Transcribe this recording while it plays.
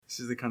This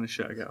is the kind of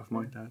shit I get off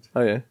my dad.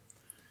 Oh,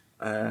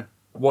 yeah.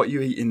 What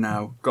you eating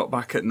now? Got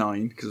back at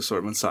 9 because I saw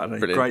him on Saturday.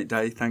 Brilliant. Great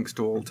day. Thanks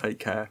to all. Take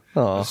care.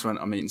 Aw. I just went,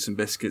 I'm eating some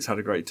biscuits. Had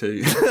a great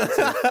two.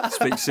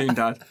 Speak soon,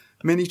 Dad.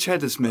 Mini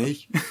cheddars,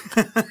 me.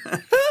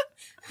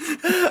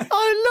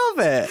 I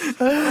love it.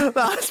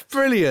 That's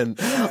brilliant.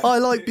 I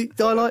like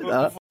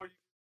that.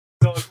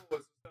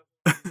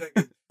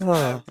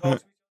 Oh.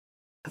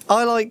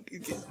 I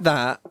like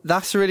that.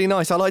 That's really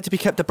nice. I like to be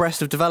kept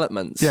abreast of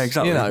developments. Yeah,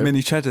 exactly. You know,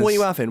 Mini cheddars. What are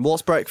you having?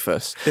 What's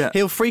breakfast? Yeah.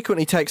 He'll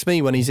frequently text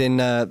me when he's in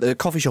the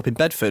coffee shop in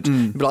Bedford.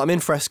 He'll be like, I'm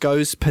in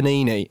Fresco's,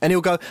 panini. And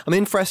he'll go, I'm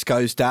in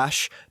Fresco's,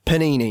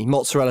 panini,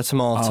 mozzarella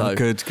tomato. Oh,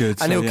 good. And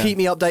So, he'll keep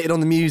me updated on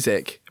the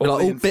music. Be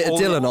like, bit of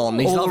Dylan on.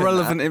 He's all the loving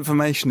relevant that.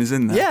 information is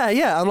in there.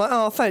 Yeah. I'm like,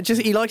 oh, thanks.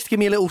 Just he likes to give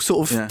me a little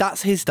sort of,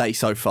 that's his day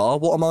so far.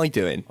 What am I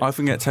doing? I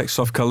often get texts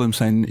off Cullum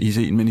saying he's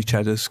eating mini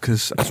cheddars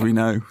because, as we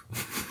know,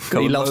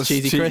 He loves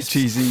cheesy crisps.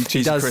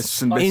 Cheesy does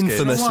crisps and biscuits.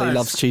 infamously What?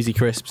 loves cheesy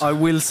crisps. I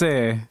will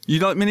say, You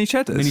like mini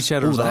cheddars? mini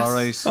cheddars Ooh, are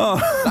that's-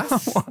 alright.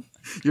 Oh,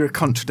 you're a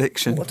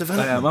contradiction. What I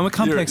development? am. I'm a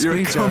complex you're a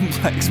creature.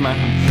 complex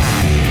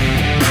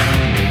man.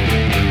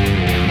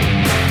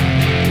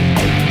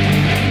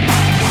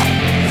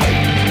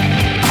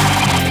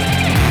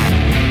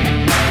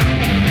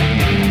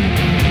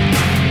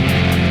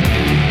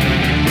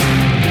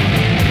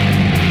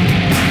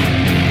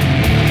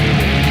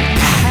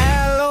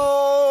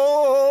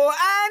 Hello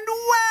and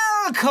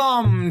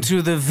welcome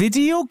to the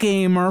Video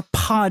Gamer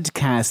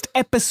Podcast,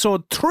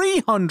 episode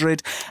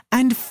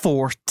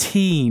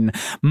 314.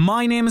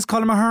 My name is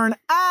Colin Mahern,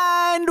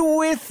 and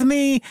with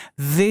me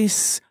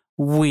this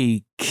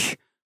week,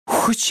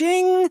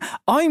 whooshing,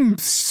 I'm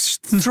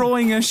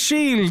throwing a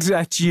shield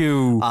at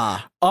you.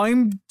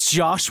 I'm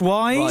Josh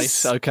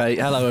Wise. Right, okay.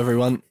 Hello,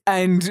 everyone.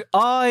 And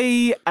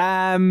I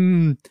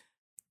am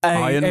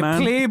Iron a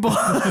Man? playboy,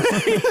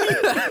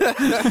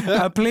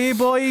 a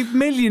playboy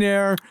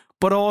millionaire,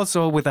 but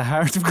also with a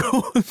heart of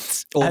gold.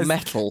 Or As-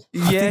 metal.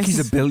 Yes, I think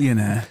he's a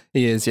billionaire.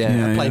 He is,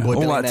 yeah. A Playboy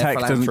All that billionaire tech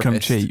doesn't come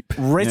philanthropist. cheap.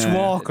 Rich Yeah.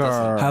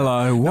 Walker.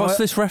 Hello, what's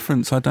No, this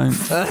reference? I don't.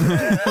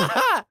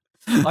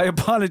 I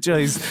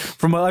apologise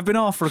for I've been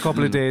off for a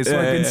couple of days, so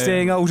I've been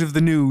staying out of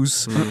the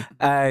news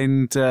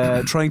and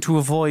trying to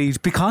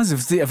avoid, because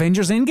of the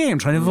Avengers Endgame,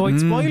 trying to avoid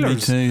spoilers. me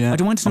too, yeah. I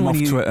don't want to know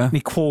I'm off Twitter. any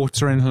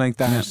quotes or anything like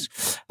that.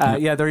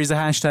 There is a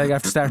hashtag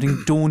after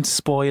starting, don't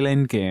spoil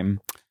Endgame.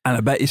 And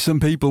I bet you some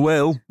people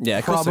will. Yeah,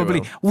 of course they Probably.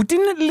 will. Well,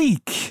 didn't it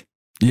leak?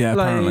 Yeah,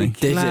 apparently. Like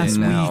Did it last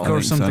now? week I or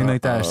think something so.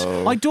 like that.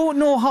 Oh. I don't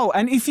know how.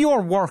 And if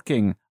you're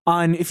working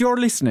on, if you're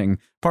listening,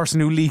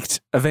 person who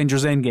leaked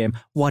Avengers Endgame,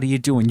 what are you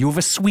doing? You have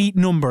a sweet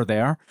number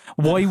there.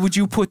 Why would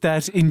you put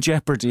that in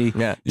jeopardy?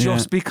 Yeah.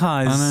 Just I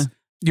because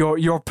know.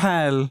 your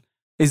pal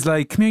is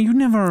like, come here, you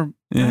never.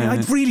 Yeah. I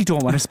really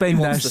don't want to spend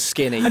Wants that. the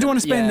skinny. I don't want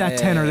to spend Yeah, that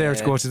tenner there to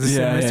yeah. go to the Yeah,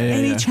 cinema. Is there yeah,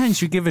 any yeah.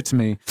 chance you give it to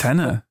me?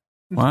 Tenner.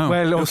 Wow.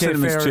 Well, Your okay,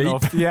 cinema's fair cheap.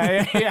 enough.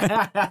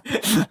 Yeah.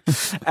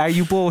 Are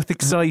you both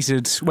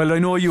excited? Well, I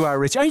know you are,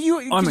 Rich. Are you?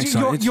 I'm 'cause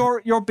excited.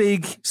 You're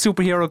big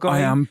superhero guy. I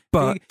am,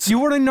 but- you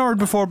were a nerd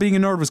before being a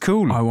nerd was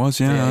cool. I was,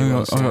 yeah. Yeah, he I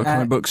was, got yeah.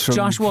 comic books from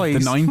Josh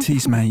Wise. the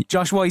 90s, mate.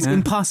 Josh Wise, Yeah.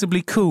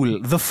 impossibly cool.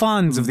 The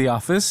Fonz of The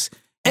Office.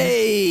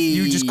 Hey!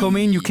 You just come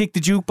in, you kick the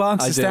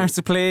jukebox, I it do. starts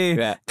to play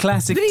Yeah.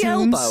 classic Did he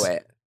tunes. elbow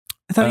it?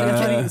 I thought,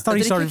 Uh, he thought he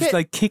did he sort of kick it?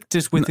 like kicked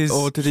it with his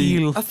or did he-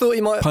 heel. I thought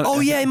he might. Pun- Oh,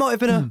 yeah, he might have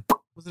been a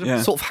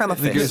Yeah. sort of hammer I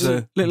think it was fist.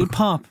 a- Little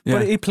pop, Yeah.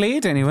 but it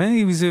played anyway.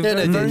 He was a Yeah,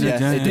 no, it very- did,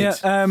 yeah, it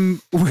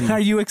did. Are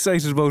you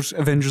excited about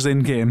Avengers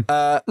Endgame?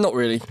 Not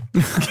really.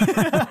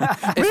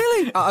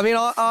 Really? I mean,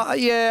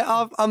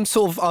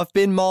 I've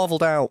been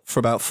marvelled out for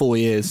about 4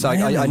 years. So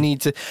I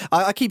need to.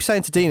 I keep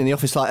saying to Dean in the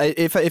office, like,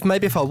 if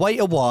I wait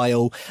a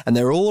while and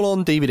they're all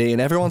on DVD and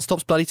everyone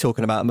stops bloody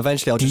talking about them,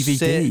 eventually I'll just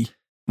DVD. sit.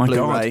 My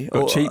Blu-ray. God.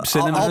 Got cheap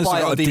cinemas. I'll buy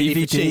it got on a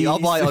DVD. For cheap. I'll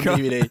buy it on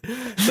DVD.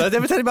 So I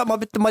never tell you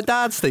about my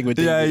dad's thing with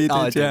DVD. Yeah, you did,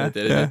 I yeah, I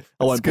did. yeah.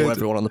 I won't That's bore good.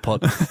 everyone on the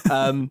pod.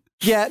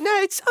 Yeah, no,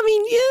 it's. I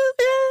mean, yeah.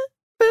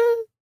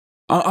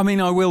 I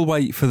mean, I will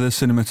wait for the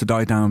cinema to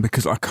die down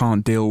because I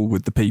can't deal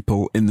with the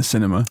people in the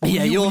cinema.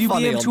 Yeah, will you're you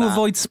funny be able on to that.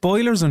 avoid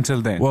spoilers until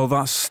then? Well,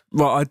 I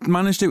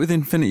managed it with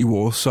Infinity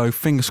War, so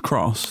fingers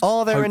crossed.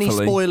 Are there any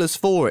hopefully. spoilers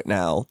for it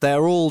now?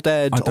 They're all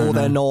dead, I don't or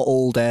they're know. not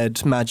all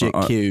dead. Magic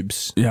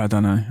cubes. Yeah, I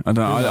don't know. I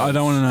don't want to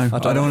know. I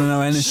don't want to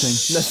know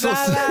anything.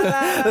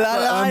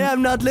 I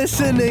am not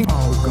listening.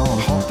 Oh God,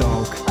 hot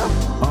dog.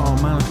 Oh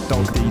man,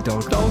 dog D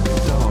dog. Dog.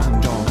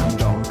 And dog. And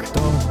dog.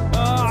 Dog.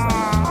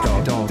 Ah.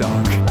 Dog. Dog.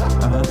 Dog.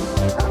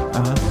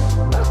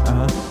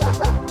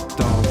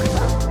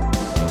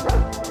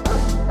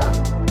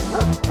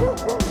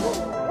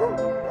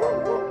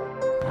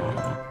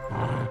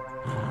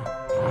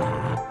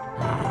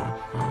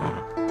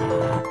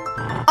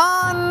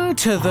 On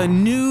to the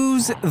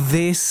news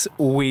this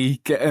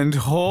week, and boy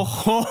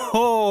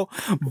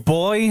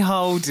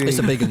howdy. It's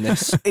a big one,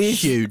 this.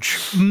 It's Huge.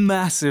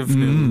 massive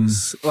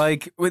news.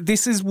 Like,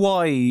 this is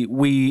why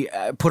we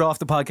put off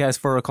the podcast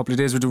for a couple of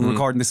days. We're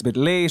recording this a bit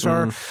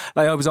later.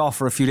 Like, I was off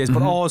for a few days,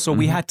 but also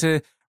we had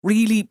to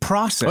really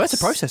process. Well, to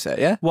process it,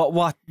 yeah.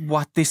 What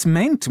this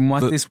meant and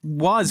what this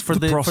was for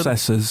the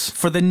processors.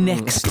 for the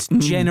next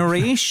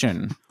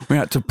generation. We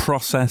had to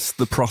process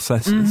the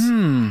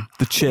processors,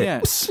 the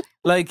chips. Yeah.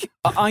 Like,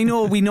 I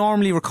know we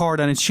normally record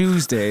on a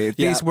Tuesday.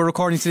 We're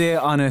recording today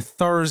on a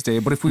Thursday,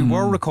 but if we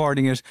were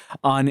recording it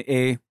on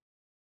a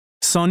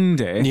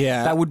Sunday,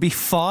 that would be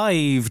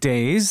 5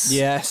 days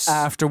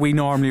after we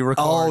normally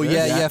record. Oh,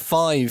 yeah,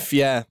 5,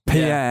 yeah.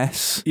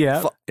 P.S.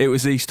 Yeah. It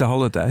was Easter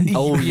holiday.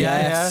 Oh,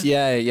 yes,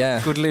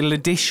 yeah. Good little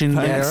addition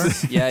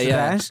Thanks. there.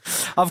 Yeah.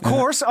 Of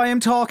course, I am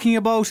talking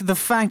about the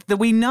fact that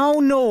we now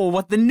know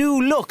what the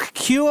new look,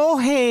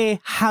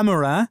 Kyohei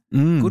Hamura,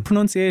 good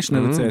pronunciation, I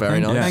would say. Very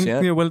nice,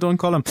 Yeah, well done,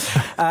 Colin.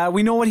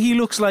 We know what he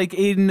looks like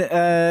in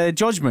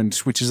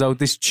Judgment, which is out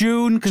this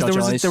June,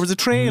 because there was a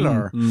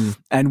trailer,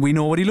 and we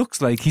know what he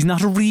looks like. He's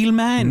not a real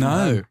man.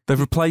 No. They've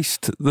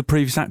replaced the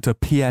previous actor,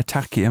 Pierre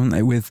Taki, haven't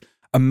they, with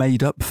a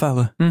made-up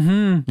fella.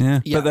 Mm-hmm.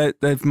 Yeah.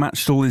 But they've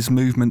matched all his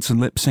movements and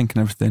lip sync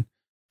and everything.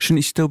 Shouldn't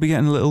he still be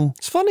getting a little...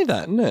 It's funny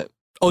that, isn't it?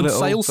 On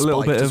sales a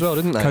little spiked bit as well,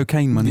 didn't they?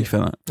 Cocaine money for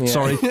that. Yeah.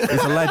 Sorry,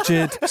 it's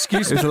alleged.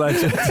 Excuse me. It's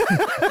alleged.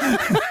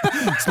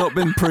 It's not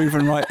been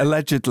proven right,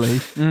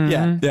 allegedly.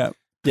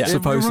 Yeah,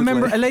 supposedly.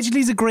 Remember, allegedly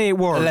is a great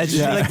word.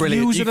 Allegedly, like,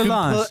 brilliant. use You it a can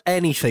lot. put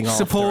anything after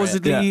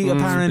supposedly, it.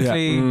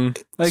 apparently.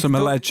 Like, some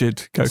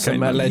alleged cocaine.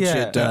 Some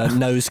alleged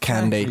nose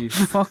candy.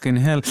 Fucking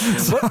hell.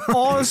 But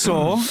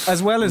also,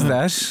 as well as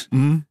that,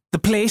 the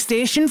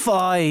PlayStation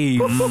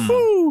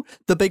 5.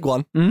 The big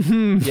one.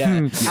 Yeah.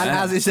 And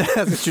as is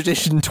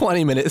tradition,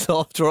 20 minutes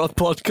after our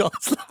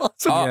podcast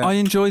last week. I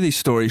enjoy these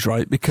stories,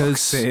 right?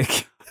 Because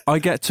I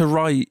get to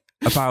write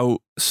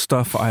about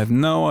stuff I have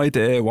no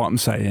idea what I'm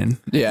saying.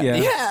 Yeah.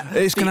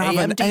 It's going to have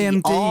an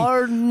AMD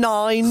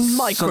R9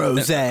 Micro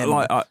Zen.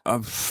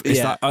 Is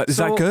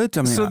that good?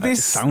 I mean, it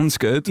sounds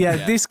good.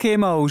 Yeah, this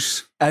came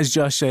out, as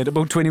Josh said,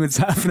 about 20 minutes,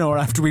 half an hour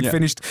after we'd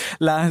finished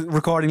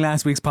recording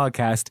last week's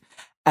podcast.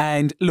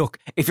 And look,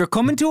 if you're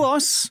coming to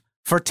us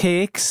for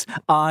takes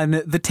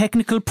on the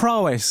technical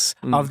prowess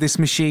of this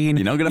machine,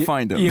 you're not going to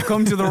find them. You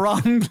come to the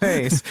wrong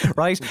place,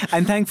 right?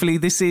 And thankfully,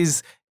 this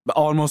is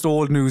almost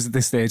old news at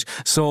this stage,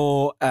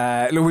 so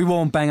we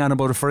won't bang on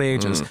about it for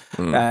ages.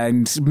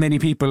 And many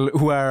people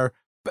who are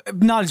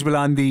knowledgeable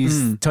on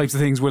these types of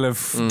things will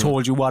have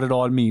told you what it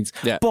all means.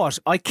 But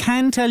I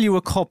can tell you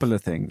a couple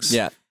of things.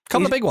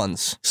 Couple of big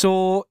ones.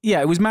 So,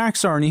 it was Mark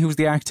Cerny, who's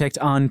the architect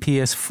on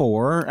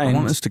PS4. And I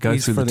want us to go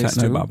through the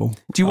technobabble.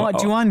 Do you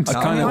want? I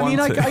kind of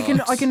want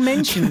to. I can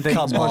mention things.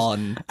 Come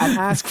on. And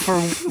ask for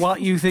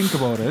what you think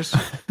about it.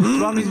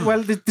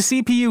 Well, the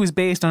CPU is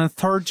based on a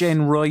 3rd gen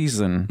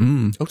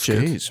Ryzen. Oh,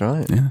 jeez,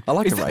 right. Yeah. I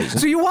like a Ryzen.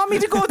 So you want me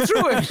to go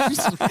through it?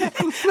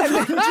 And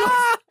then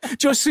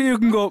just so you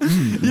can go,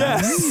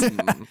 yes.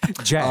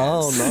 Jazz.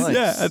 Oh, nice.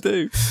 Yeah, I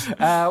do.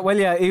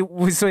 It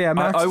was, so yeah,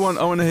 Mark. I want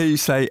to hear you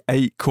say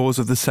 8 cores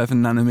of the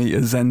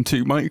 7nm Zen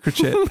 2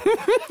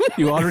 microchip.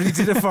 You already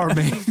did it for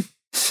me.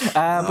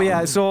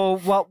 So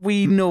what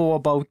we know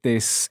about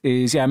this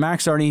is,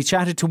 Mark Cerny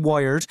chatted to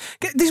Wired.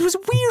 This was a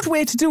weird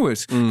way to do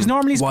it. Because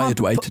normally it's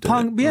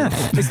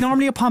it's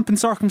normally a pomp and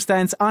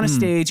circumstance on a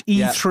stage,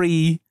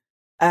 E3,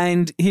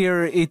 and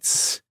here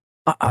it's...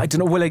 I don't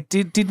know. Well, like,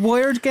 did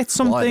Wired get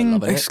something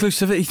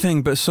exclusivity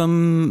thing? But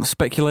some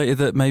speculated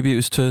that maybe it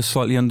was to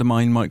slightly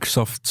undermine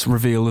Microsoft's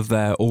reveal of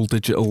their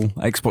all-digital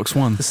Xbox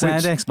One, the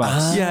sad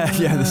Xbox.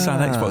 The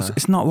sad Xbox.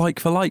 It's not like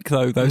for like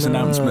though. Those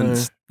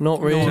announcements, not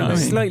really. No,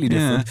 it's slightly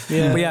different.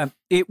 But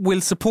it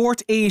will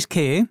support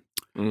 8K.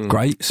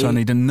 Great. So I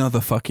need another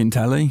fucking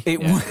telly. It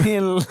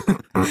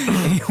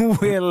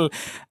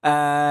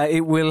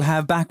will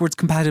have backwards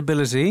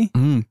compatibility.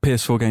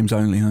 PS4 games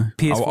only though.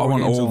 PS4 I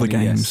want all the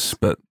games, yes.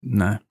 but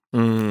no.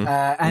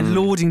 And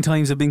loading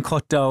times have been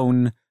cut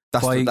down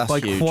by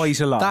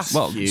quite a lot. That's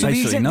huge.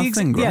 Basically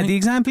nothing. Right? Yeah, the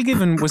example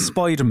given was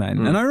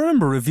Spider-Man, and I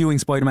remember reviewing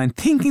Spider-Man,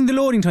 thinking the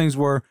loading times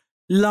were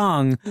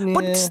long,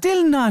 but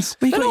still not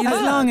as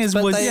long as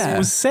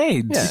was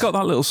said. Yeah. You got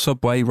that little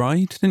subway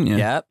ride, didn't you?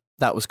 Yeah,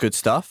 that was good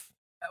stuff.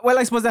 Well,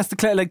 I suppose that's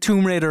the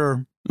Tomb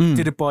Raider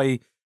did it by.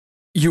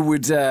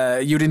 You'd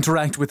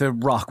interact with a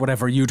rock,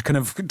 whatever. You'd kind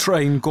of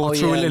try and go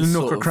through a little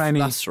nook or cranny.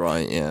 That's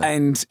right, yeah.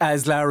 And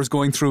as Lara's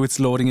going through, it's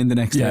loading in the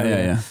next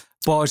area.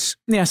 But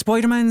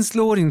Spider-Man's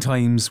loading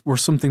times were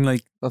something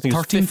like I think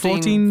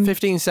 13,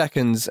 15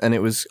 seconds, and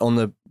it was on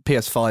the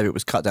PS5. It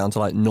was cut down to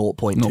like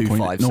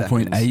 0.25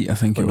 seconds. 0.8, I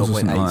think it was.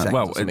 0.8 seconds.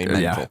 Well,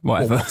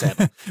 whatever.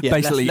 Yeah,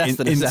 basically less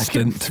than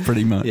instant,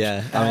 pretty much.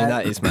 Yeah, I mean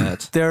that is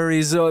mad. There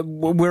is.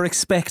 We're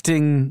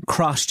expecting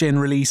cross-gen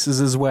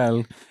releases as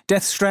well.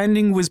 Death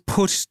Stranding was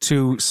put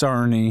to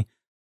Cerny,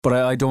 but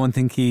I don't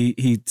think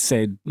he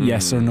said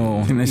yes or no.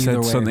 I think they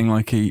said something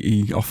like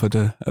he offered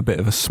a bit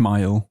of a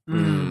smile,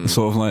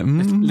 sort of like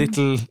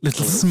little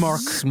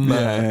smirk.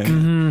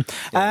 Yeah.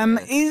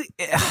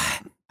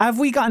 Have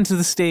we gotten to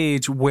the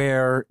stage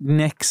where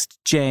next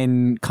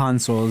gen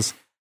consoles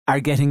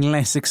are getting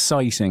less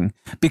exciting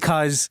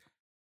because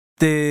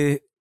the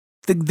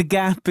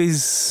gap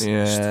is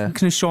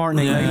kind of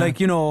shortening? Like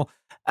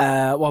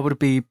what would it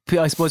be?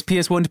 I suppose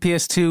PS1 to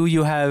PS2,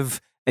 you have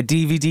a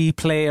DVD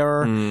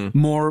player,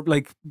 more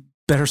like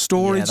better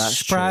storage,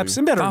 that's perhaps,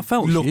 true. and better That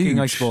felt looking, huge.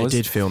 I It suppose.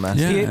 did feel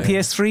massive. Yeah.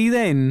 PS3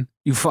 then,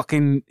 you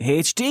fucking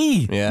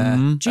HD.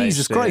 Yeah.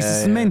 Jesus HD, Christ, yeah,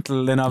 it's yeah.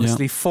 mental. Then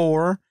obviously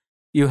 4,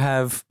 you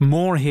have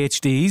more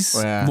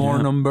HDs, Yeah. more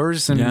Yeah.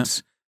 numbers, and Yeah.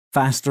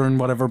 faster and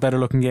whatever, better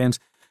looking games.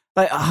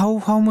 Like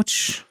how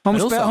much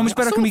also,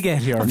 better I can we get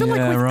here? I feel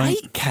Yeah, like with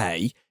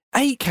right.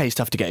 8K is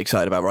tough to get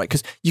excited about, right?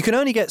 Because you can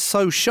only get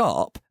so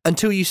sharp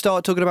until you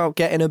start talking about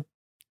getting a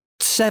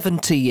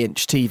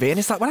 70-inch TV, and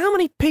it's like, well, how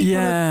many people?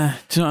 Yeah,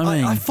 do you know what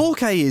I mean?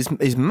 4K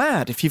is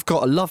mad if you've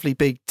got a lovely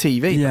big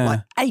TV. Yeah. But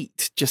like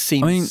 8 just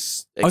seems. I mean,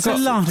 I got It's a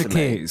lot of to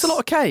me. Ks. It's a lot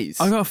of Ks.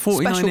 I got a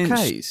 49 Special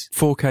inch Ks.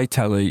 4K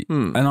telly,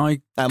 and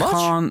I How much?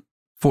 can't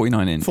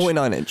 49 inch.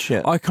 49-inch.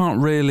 Yeah. I can't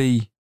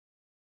really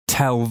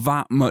tell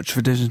that much of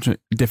a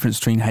difference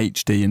between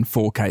HD and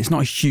 4K. It's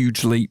not a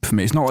huge leap for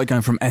me. It's not like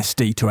going from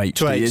SD to HD,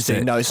 to is HD.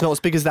 it? No, it's not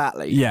as big as that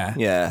leap. Yeah.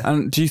 Yeah.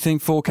 And do you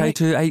think 4K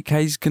to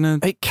 8K is going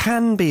to... It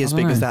can be as I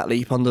big don't as know. that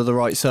leap under the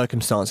right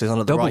circumstances,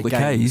 under the Double right the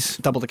games. Ks.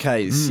 Double the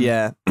Ks,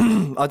 yeah. I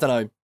don't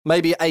know.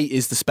 Maybe 8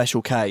 is the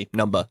special K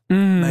number.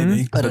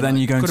 Maybe. I But don't then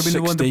know. you go Could have been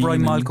the one that 16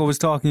 Brian and- Malco was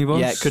talking about.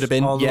 Yeah, it could have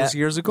been. all those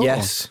years ago.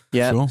 Yes.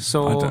 Yeah. Sure.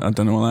 So- I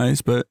don't know what that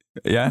is, but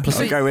yeah,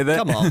 I'll go with it.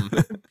 Come on.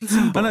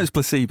 I know it's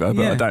placebo,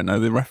 but Yeah. I don't know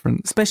the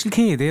reference. Special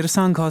K. They had a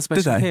song called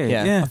Special Did they? K.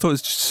 Yeah. I thought it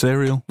was just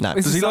cereal. No.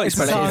 It's Does a he song- like it's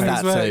a Special song K?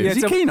 as well. That too. Yeah, Is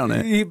he it's a- keen on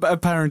it?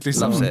 Apparently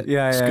so. Loves it.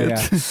 Yeah, yeah, good.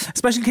 yeah.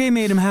 Special K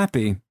made him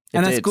happy.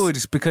 And that's did. good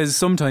because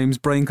sometimes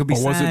Brian could be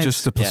Or was sad. it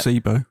just a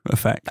placebo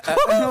effect?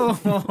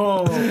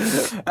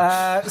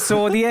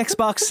 So the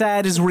Xbox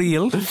sad is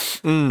real,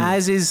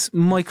 as is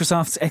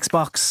Microsoft's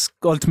Xbox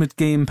Ultimate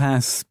Game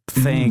Pass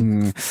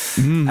thing.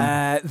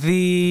 I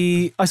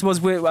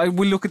suppose we'll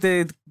look at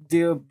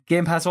the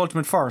Game Pass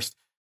Ultimate first.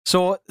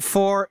 So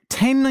for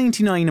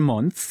 $10.99 a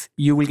month,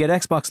 you will get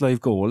Xbox Live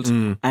Gold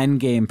and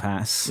Game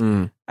Pass.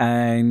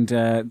 And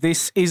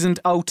this isn't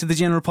out to the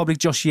general public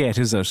just yet,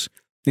 is it?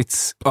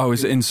 It's Oh,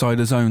 is it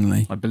insiders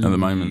only I at the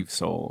moment?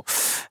 so,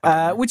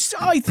 which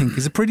I think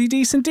is a pretty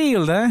decent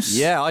deal. That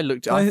Yeah, I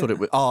thought it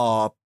was.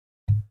 Oh,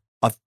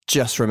 I've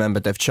just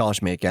remembered they've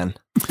charged me again.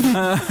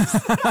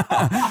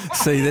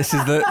 See, this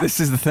is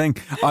the thing.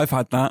 I've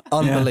had that. Yeah.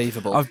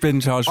 Unbelievable. I've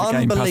been charged for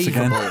Game Pass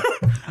again.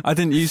 Unbelievable. I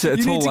didn't use it at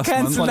You all need to last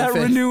cancel month. that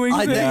renewing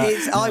I,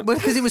 thing.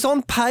 because it was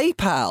on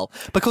PayPal.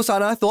 Because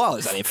I thought it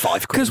was only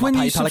 £5 Because on when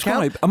my you PayPal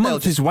subscribe, account. a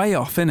month They'll is way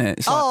off, innit?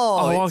 It's like,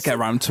 I'll get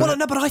around to well, it.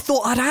 no, but I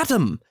thought I'd had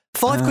them.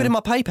 £5 in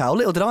my PayPal.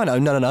 Little did I know.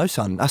 No,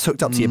 son. That's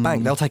hooked up to your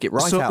bank. They'll take it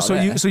right out. so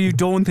of there. you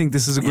don't think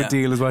this is a good Yeah.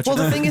 deal, is what Well,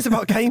 you're the thing is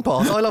about Game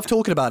Pass, I love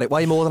talking about it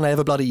way more than I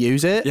ever bloody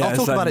use it. Yeah, I'll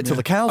talk same, about it till yeah.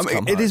 the cows I mean,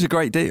 come it home. is a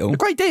great deal. A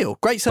great deal,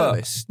 great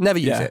service. Never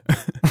use Yeah. it.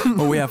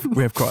 Well, we have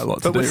quite a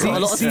lot to do. we've got a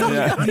right? lot of stuff.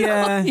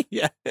 yeah.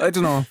 Yeah. I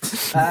don't know.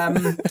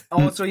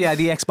 Also, yeah,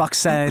 the Xbox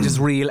Sad is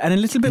real and a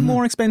little bit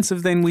more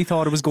expensive than we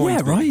thought it was going Yeah,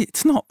 to be. right.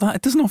 It's not that.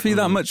 It doesn't offer you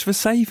that much of a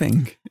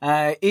saving.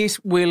 It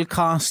will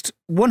cost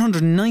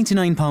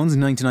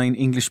 £199.99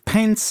 English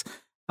pence,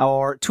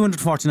 or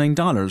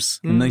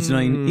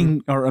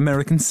 $249.99 or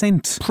American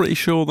cent. Pretty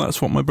sure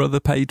that's what my brother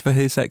paid for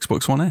his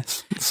Xbox One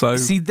S. So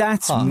See,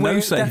 that's no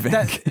where saving.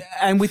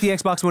 and with the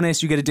Xbox One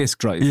S, you get a disc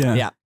drive. yeah,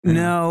 Yeah.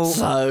 No,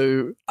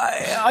 So,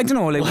 I don't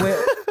know.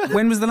 Like,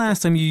 when was the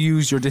last time you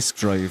used your disc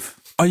drive?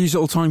 I use it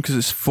all the time because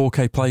it's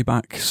 4K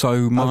playback.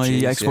 So my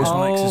jeez, Xbox yeah.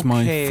 One X is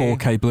my Okay.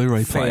 4K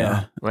Blu-ray Fair.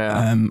 player.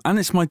 Yeah. And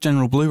it's my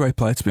general Blu-ray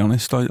player, to be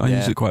honest. I use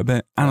Yeah. it quite a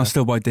bit. And I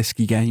still buy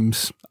disky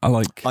games.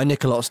 I I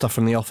nick a lot of stuff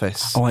from the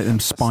office. like them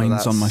spines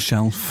that's- on my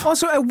shelf.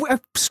 Also, a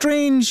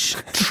strange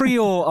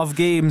trio of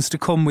games to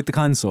come with the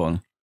console.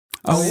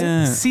 Oh,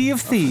 yeah. Sea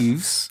of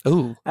Thieves,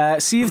 Ooh.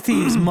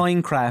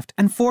 Minecraft,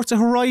 and Forza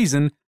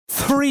Horizon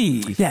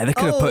 3. Yeah, they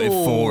could have put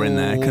 4 in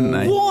there, couldn't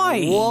they?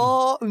 Why?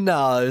 What?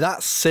 No,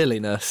 that's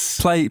silliness.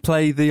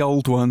 Play the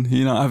old one.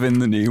 You're not having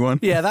the new one.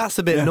 Yeah, that's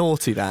a bit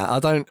naughty. That I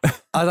don't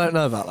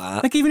know about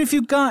that. Like, even if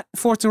you got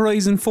Forza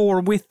Horizon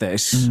 4 with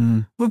this,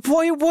 but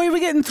why are we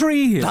getting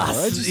 3 here?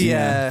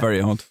 Yeah.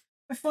 Very odd.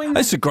 I find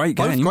It's a great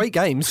Both game. great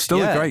games. Still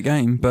yeah. a great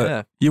game, but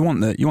Yeah. you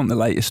want the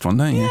latest one,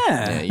 don't you?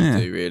 yeah. Yeah, you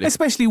do really.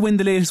 Especially when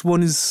the latest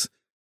one is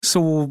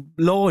so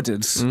lauded.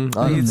 It's I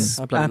bloody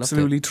loved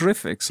absolutely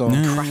terrific. So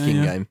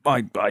Cracking game.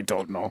 I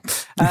don't know.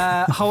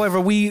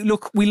 However, we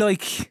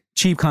like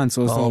cheap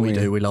consoles. Oh, don't we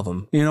do. We love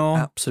them. You know,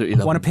 Absolutely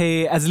love want them. to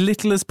pay as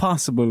little as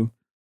possible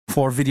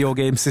for video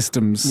game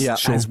systems Yeah.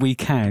 as we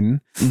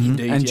can.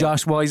 Indeed, And yeah.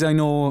 Josh Wise, I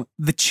know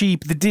the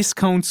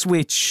discount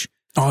Switch.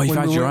 Oh, you've when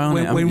had we your were- own.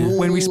 when, haven't you?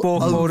 when we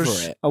spoke about Over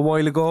it it. a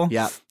while ago,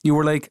 Yeah, you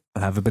were like,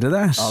 "I'll have a bit of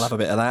that." I'll have a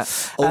bit of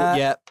that. Oh,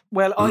 yeah.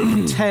 Well, I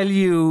can tell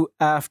you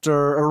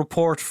after a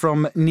report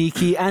from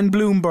Niki and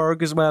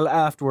Bloomberg as well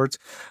afterwards,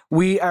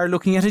 we are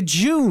looking at a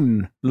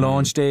June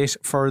launch date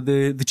for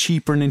the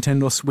cheaper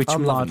Nintendo Switch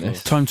I'm loving model.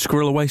 this. Time to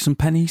squirrel away some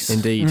pennies.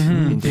 Indeed.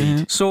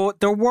 Indeed. So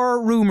there were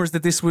rumours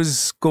that this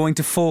was going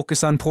to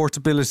focus on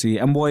portability,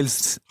 and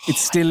whilst it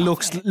still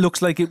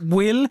looks like it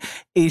will,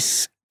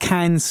 it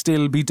can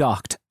still be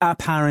docked.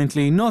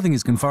 Apparently, nothing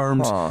is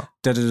confirmed.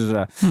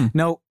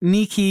 Now,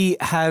 Nike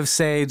have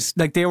said,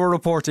 like, they were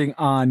reporting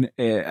on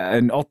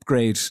an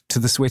upgrade to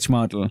the Switch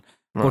model,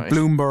 but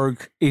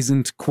Bloomberg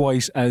isn't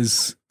quite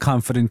as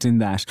confident in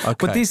that. Okay.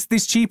 But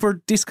this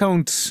cheaper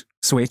discount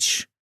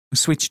Switch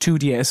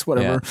 2DS,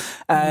 whatever,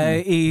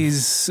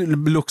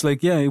 looks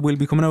like, it will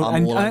be coming out.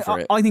 I'm all over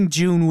it. I think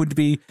June would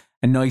be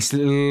a nice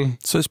little.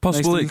 So it's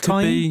possible nice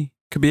it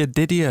could be a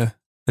Didier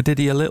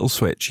little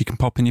Switch you can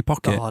pop in your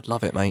pocket. Oh, I'd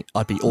love it, mate.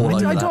 I'd be all over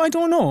that. I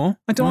don't know.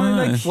 I don't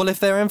like. Well, if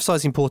they're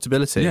emphasising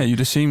portability, Yeah,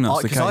 you'd assume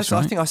that's the case, I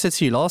right? think I said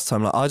to you last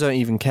time, like, I don't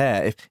even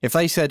care if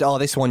they said, "Oh,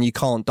 this one you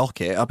can't dock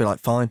it." I'd be like,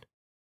 "Fine."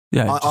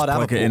 Yeah, I'd just have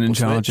a plug it in and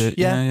portable charge Switch. it.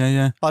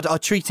 Yeah.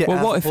 I'd treat it. Well,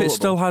 as what a if it portable.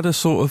 still had a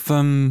sort of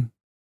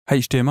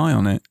HDMI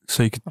on it,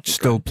 so you could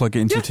still plug it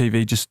into your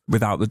TV just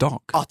without the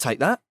dock? I'd take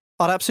that.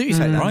 I'd absolutely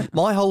take that. Right.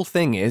 My whole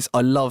thing is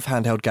I love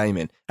handheld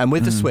gaming, and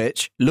with the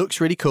Switch, looks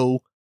really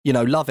cool.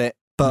 Love it,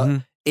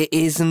 but it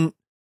isn't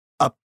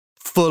a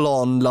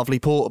full-on lovely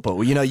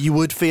portable. You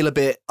would feel a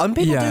bit. And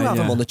people do have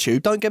them on the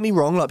tube. Don't get me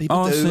wrong, like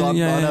people do. I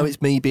know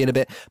it's me being a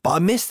bit, but I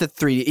miss the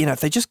 3D. If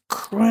they just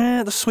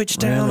crank the Switch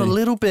down a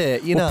little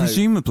bit, Well,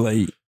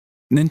 presumably,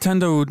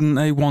 Nintendo wouldn't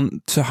they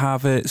want to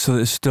have it so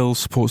that it still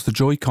supports the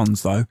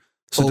Joy-Cons though?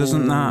 So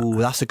doesn't that? Oh,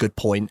 that's a good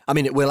point. I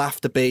mean, it will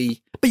have to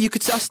be, but you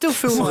could. I still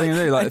feel What like do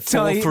you do, like a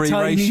 4:3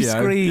 tiny ratio?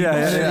 screen.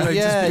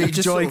 Yeah, you Just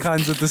just sort of-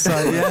 Joy-Cons at the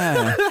side.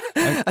 Yeah.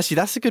 Actually,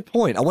 that's a good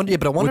point. I wonder,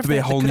 but I wonder Would if there be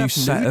a they whole could new have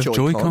set of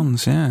Joy-Con.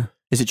 Joy-Cons? Yeah.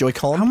 Is it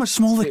Joy-Con? How much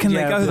smaller can they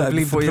go? I Though,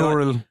 believe the before you're like-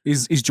 plural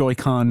is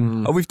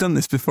Joy-Con. Oh, we've done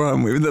this before,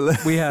 haven't we? With the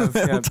We have,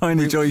 little yeah.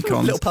 tiny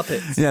Joy-Cons, Little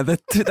puppets. Yeah,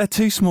 they're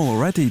too small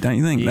already, don't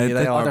you think? Yeah,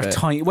 they are. They're bit.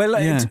 tiny. Well,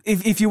 Yeah.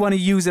 if you want to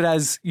use it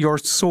as your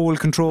sole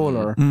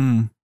controller,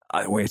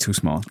 way too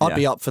small. I'd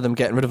be up for them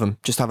getting rid of them.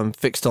 Just have them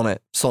fixed on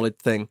it. Solid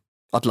thing.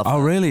 I'd love that. Oh,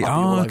 really? I'd be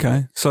all Oh, over okay.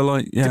 it. So,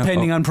 like, yeah.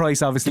 Depending on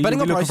price, obviously. Depending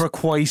You'd be on looking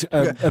price. for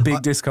quite a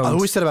big discount. I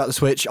always said about the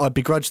Switch, I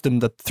begrudged them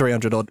the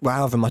 300 odd, well,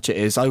 however much it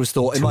is. I always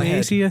thought in my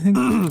head, 280, I think.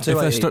 if they're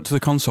 280. stuck to the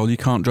console, you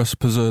can't dress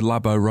up as a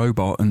Labo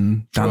robot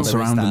and dance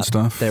There is around and that.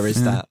 stuff. There is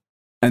Yeah. that.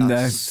 And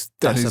That's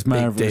that a is big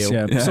marvellous, deal.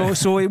 yeah. Yeah.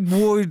 So it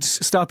would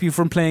stop you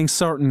from playing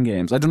certain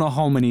games. I don't know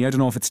how many. I don't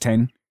know if it's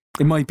 10.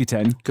 It might be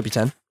 10. Could be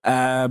 10.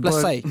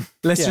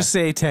 Let's yeah. just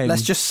say 10.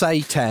 Let's just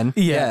say 10.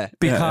 Yeah,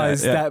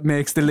 because Yeah. that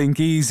makes the link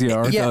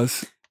easier. It Yeah.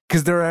 does.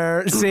 Because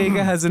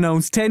Sega has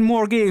announced 10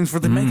 more games for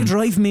the Mega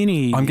Drive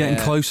Mini. I'm getting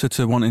Yeah. closer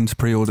to wanting to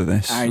pre-order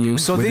this. Are you?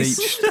 So With this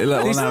each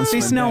little this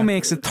announcement, now yeah.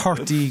 makes it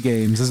 30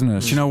 games, isn't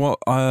it? Do you know what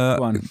Go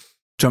on.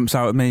 jumps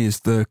out at me is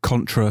the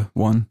Contra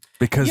one,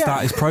 because Yeah.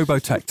 that is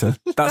Probotector.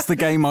 That's the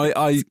game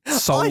I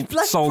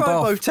sold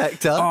off.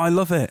 Probotector. Oh, I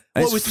love it.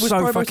 It's was so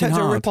fucking Probotector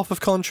a hard. rip-off of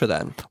Contra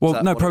then? Is Well,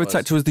 that no, what it was?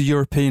 Probotector was the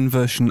European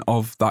version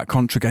of that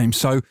Contra game.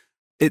 So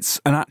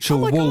it's an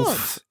actual Oh my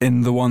wolf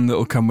in the one that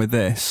will come with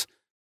this.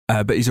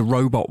 But he's a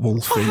robot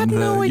wolf I in had the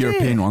no idea.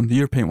 European one. The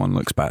European one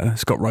looks better.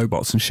 It's got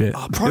robots and shit.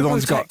 Oh, The other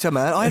one's got Probotector,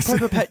 man. I had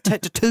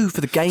Probotector 2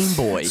 for the Game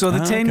Boy. So the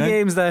 10 okay.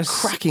 games that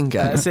Cracking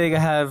game. Sega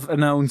have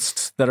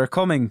announced that are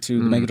coming to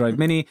the Mega Drive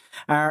Mini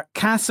are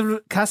Castle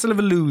of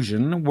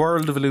Illusion,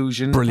 World of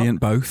Illusion, brilliant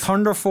both.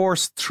 Thunder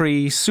Force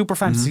 3, Super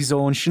Fantasy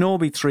Zone,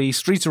 Shinobi 3,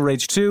 Streets of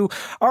Rage 2,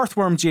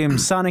 Earthworm Jim,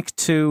 Sonic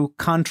 2,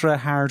 Contra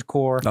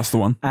Hardcore, That's the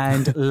one.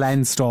 and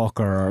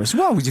Landstalkers.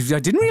 Wow, I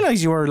didn't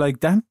realise you were like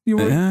that. You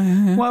were.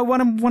 Yeah. Well,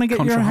 want to get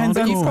Contra your hands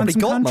Hardcore. on You've on probably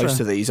some got Contra. most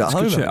of these at It's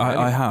home. good shit. haven't you?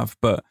 I have,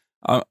 but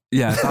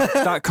yeah,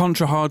 that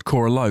Contra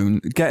Hardcore alone,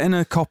 getting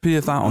a copy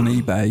of that on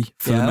eBay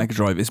for the Yeah. Mega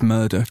Drive is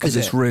murder, because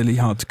Is it's it? really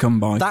hard to come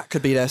by. That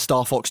could be their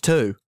Star Fox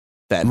 2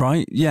 then.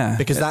 Right? Yeah.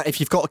 Because that, if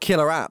you've got a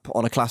killer app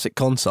on a classic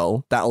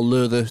console, that'll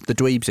lure the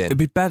dweebs in. It'd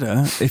be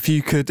better if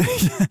you could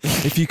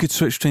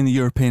switch between the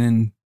European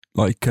and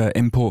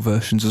import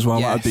versions as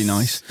well. That'd be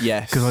nice.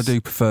 Yes. Because I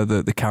do prefer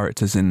the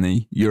characters in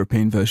the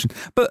European version.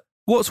 But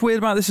what's weird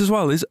about this as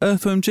well is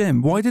Earthworm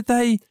Jim. Why did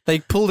they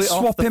pulled it off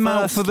swap the him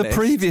out first for the list.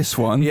 previous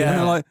one? Yeah. And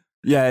they're like,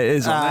 yeah, it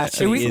is. on it.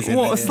 Actually, it is,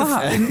 What was isn't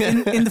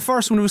it? that? in the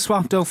first one, it was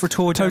swapped out for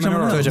Toe Jam and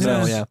Earl. Toe Jam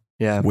and Earl, Yes.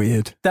 yeah.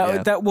 Weird.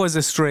 That was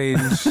a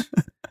strange.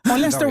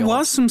 Unless there Very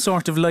was some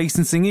sort of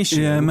licensing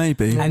issue. Yeah,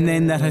 maybe. And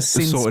then that has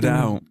They've since sorted been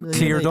out.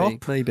 cleared Maybe,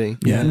 up. Maybe.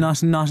 Yeah.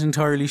 Not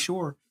entirely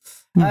sure.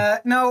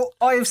 Now,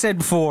 I have said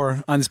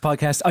before on this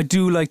podcast, I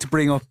do like to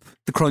bring up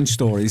the crunch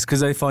stories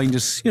because I find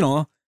it,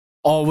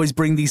 always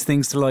bring these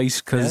things to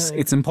light because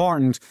it's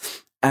important.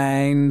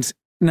 And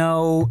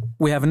now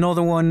we have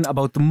another one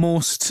about the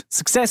most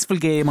successful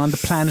game on the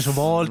planet of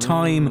all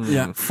time,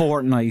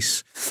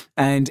 Fortnite,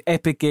 and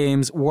Epic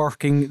Games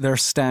working their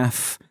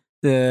staff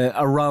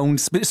around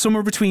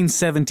somewhere between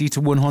 70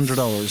 to 100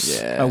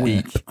 hours a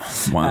week.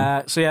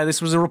 Wow.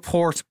 This was a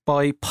report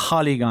by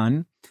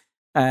Polygon,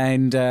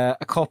 and a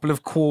couple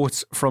of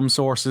quotes from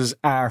sources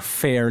are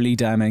fairly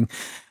damning.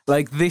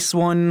 Like this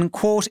one,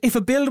 quote, if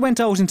a build went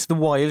out into the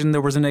wild and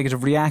there was a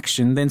negative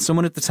reaction, then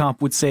someone at the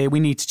top would say, we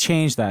need to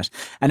change that.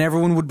 And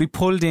everyone would be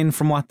pulled in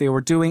from what they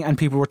were doing, and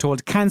people were told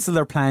to cancel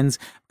their plans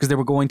because they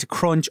were going to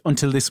crunch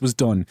until this was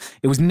done.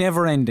 It was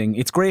never ending.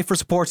 It's great for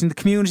supporting the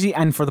community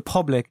and for the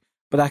public,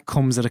 but that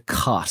comes at a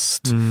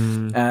cost.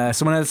 Someone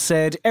else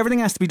said, everything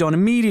has to be done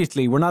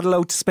immediately. We're not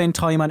allowed to spend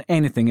time on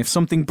anything. If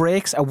something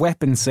breaks, a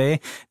weapon say,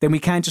 then we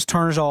can't just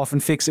turn it off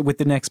and fix it with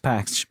the next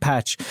patch.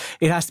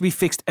 It has to be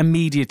fixed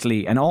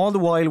immediately. And all the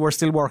while, we're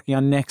still working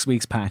on next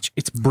week's patch.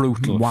 It's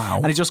brutal. Wow.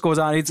 And it just goes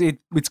on.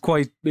 It's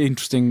quite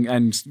interesting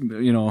and,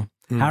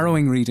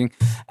 harrowing reading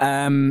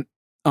on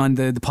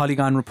the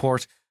Polygon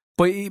report.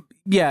 But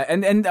yeah,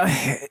 and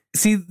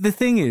see, the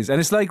thing is, and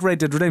it's like Red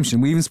Dead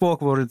Redemption, we even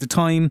spoke about it at the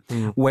time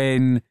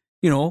when,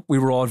 we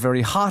were all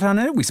very hot on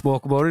it. We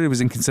spoke about it. It was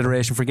in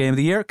consideration for Game of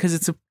the Year because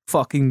it's a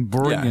fucking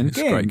brilliant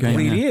game. A great game. It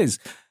really is.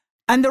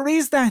 And there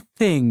is that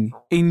thing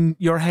in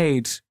your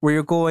head where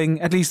you're going,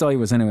 at least I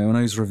was anyway when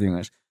I was reviewing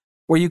it,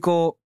 where you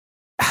go,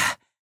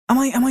 am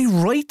I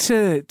right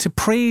to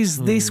praise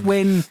this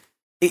when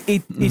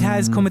it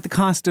has come at the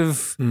cost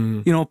of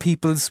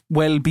people's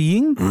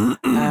well-being?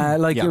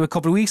 A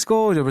couple of weeks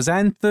ago there was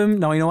Anthem.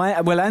 Now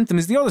Anthem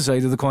is the other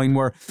side of the coin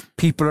where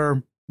people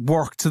are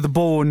worked to the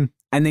bone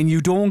and then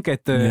you don't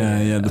get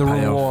the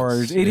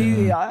reward.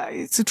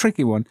 It's a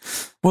tricky one.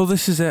 Well,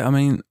 this is it. I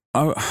mean,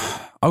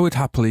 I would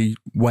happily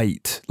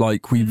wait,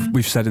 like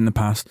we've said in the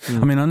past.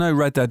 I mean, I know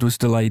Red Dead was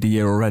delayed a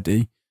year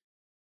already.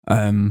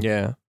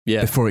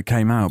 Before it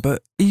came out,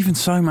 but even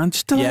so, man,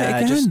 just delay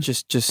it again.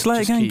 Just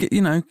delay it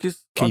again.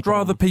 Because I'd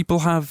rather people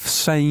have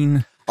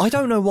sane. I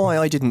don't know why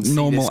I didn't see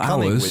normal this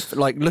coming. hours.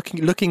 Like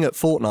looking at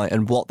Fortnite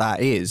and what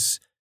that is.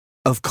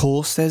 Of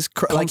course, there's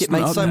it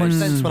made so much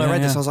sense when I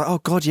read this. I was like, oh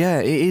god, yeah,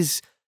 it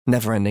is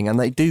never ending, and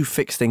they do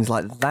fix things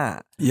like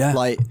that. Yeah,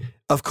 like.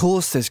 Of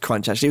course there's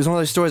crunch, actually. It was one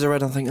of those stories I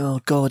read and I think, oh,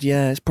 God,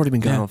 yeah, it's probably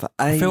been going on for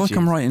ages. I feel like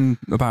I'm writing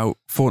about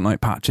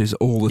Fortnite patches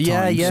all the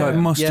time. So it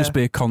must just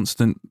be a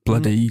constant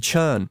bloody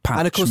churn. Patch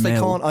and of course they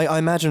can't, I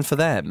imagine for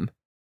them,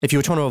 if you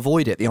were trying to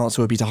avoid it, the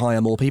answer would be to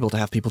hire more people, to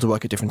have people to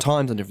work at different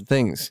times and different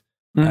things.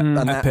 But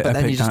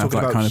then you just talk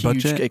about kind of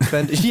budget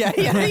expenditure. Yeah.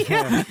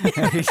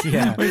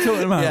 What are you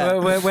talking about?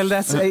 Yeah. Well,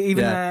 that's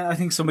even, I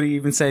think somebody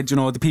even said,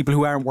 the people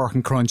who aren't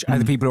working crunch are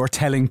the people who are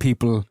telling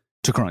people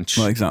to crunch.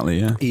 Well, exactly,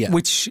 yeah.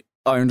 Which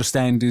I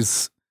understand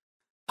is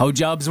how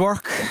jobs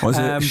work. Was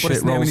it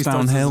shit rolls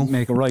downhill?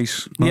 Make it right.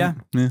 Yeah.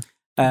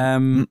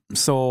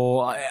 So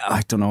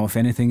I don't know if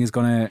anything is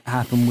going to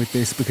happen with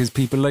this because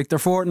people like their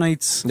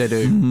Fortnites. They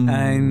do.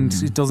 And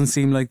it doesn't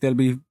seem like they'll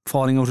be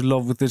falling out of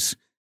love with it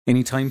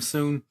anytime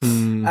soon.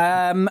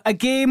 A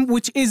game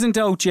which isn't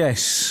out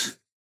yet,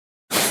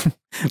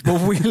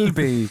 but will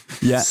be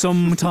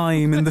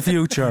sometime in the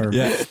future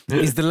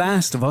is The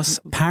Last of Us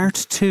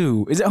Part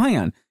 2. Hang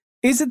on.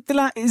 Is it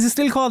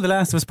still called The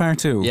Last of Us Part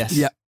 2? Yes.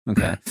 Yeah.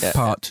 Okay. Yeah.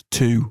 Part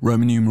 2,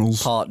 Roman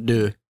numerals. Part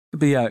 2.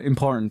 But yeah,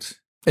 important.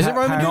 Is it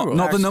Roman numerals?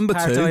 Not the number 2.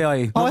 Not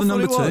the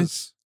number 2.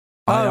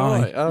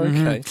 Right. Oh,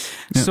 okay.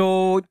 Yeah.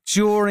 So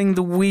during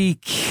the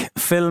week,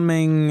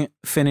 filming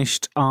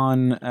finished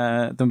on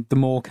the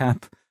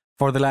mocap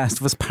for The Last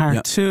of Us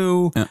Part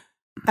 2. Yeah.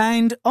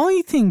 And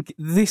I think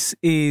this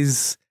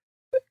is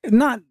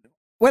not...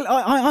 Well,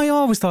 I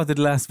always thought that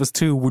The Last of Us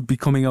 2 would be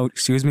coming out,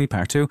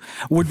 Part 2,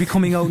 would be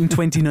coming out in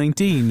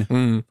 2019.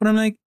 But I'm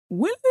like,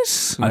 will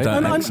it?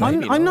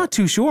 I'm not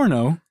too sure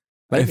now.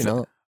 Maybe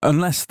not.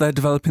 Unless they're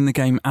developing the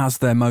game as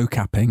they're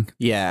mocapping.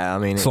 Yeah, I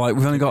mean... So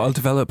we've only got to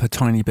develop a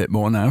tiny bit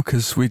more now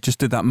because we just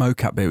did that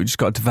mocap bit. We just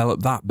got to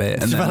develop that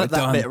bit. And develop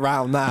that bit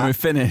around that. And we're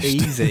finished.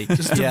 Easy.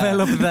 Just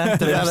develop that.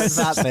 Develop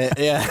that bit,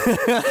 yeah.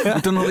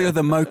 We've done all the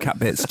other mocap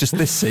bits. Just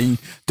this scene,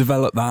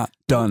 develop that,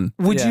 done.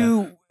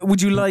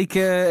 Would you like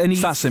an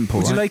it's that simple?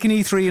 Would you like an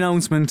E3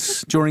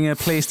 announcement during a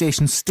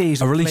PlayStation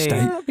State? A release date?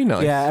 date? That'd be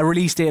nice. Yeah, a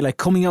release date like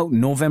coming out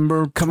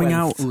November. Coming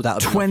out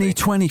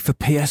 2020 for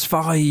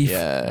PS5.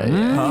 Yeah.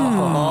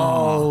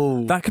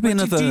 Oh, that could be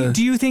another.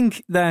 Do you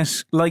think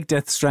that, like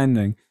Death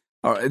Stranding,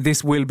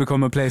 this will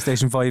become a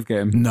PlayStation 5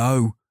 game?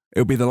 No,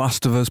 it'll be The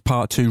Last of Us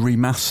Part 2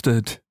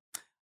 remastered.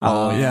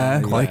 Oh yeah,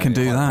 they can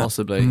do that.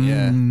 Possibly,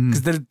 yeah.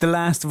 Because The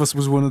Last of Us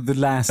was one of the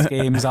last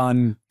games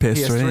on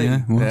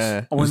PS3.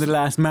 Yeah, one of the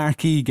last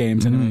marquee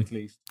games, anyway, at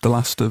least. The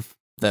last of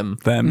them.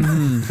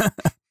 And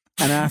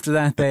after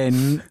that,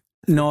 then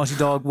Naughty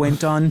Dog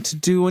went on to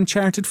do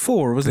Uncharted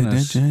 4, wasn't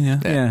it?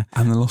 Did, yeah.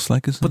 And The Lost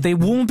Legacy. But they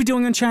won't be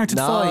doing Uncharted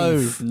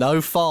 5. No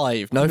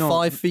 5. No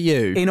 5 for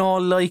you. In all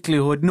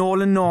likelihood,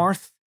 Nolan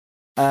North.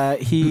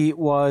 He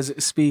was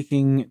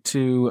speaking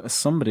to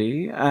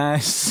somebody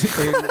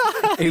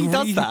he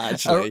does that,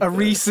 actually. A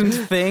recent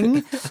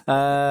thing,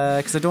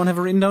 because I don't have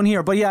it written down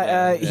here. But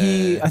I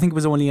think it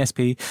was only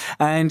SP,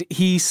 and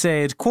he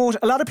said, quote,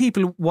 "A lot of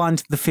people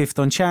want the 5th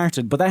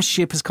Uncharted, but that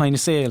ship has kind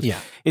of sailed. Yeah.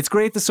 It's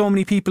great that so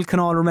many people can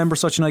all remember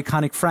such an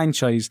iconic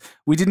franchise.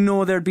 We didn't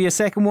know there'd be a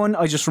second one.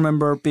 I just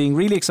remember being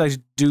really excited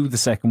to do the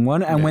second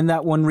one, and when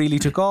that one really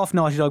took off,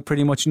 Naughty Dog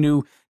pretty much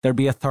knew there'd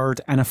be a 3rd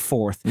and a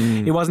 4th.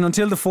 It wasn't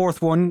until the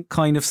 4th one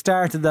kind of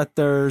started that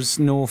there's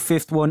no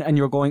 5th one, and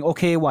you're going,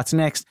 okay, what's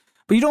next?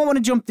 But you don't want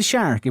to jump the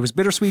shark. It was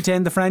bittersweet to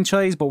end the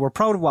franchise, but we're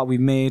proud of what we've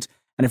made.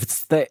 And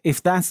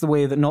if that's the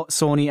way that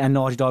Sony and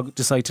Naughty Dog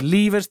decide to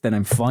leave it, then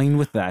I'm fine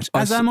with that.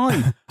 As am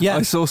I. Yeah,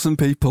 I saw some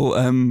people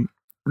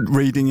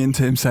reading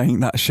into him saying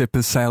that ship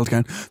has sailed,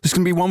 going, there's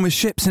going to be one with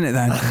ships in it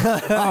then.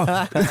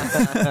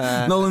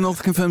 Nolan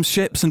North confirms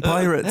ships and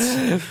pirates.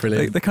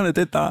 Brilliant. They kind of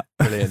did that.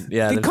 Brilliant.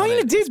 Yeah, They they've done kind of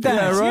it. did that.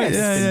 Yeah, right. yes.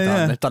 Yeah, It's been yeah, done.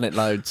 yeah. They've done it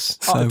loads.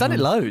 So, They've done it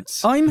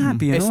loads. I'm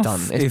happy It's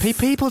enough. done.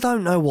 People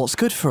don't know what's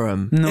good for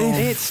them. No.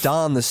 It's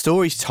done. The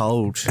story's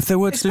told. If they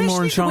were to do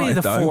more Especially the way Uncharted,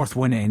 the though, fourth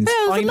one ends.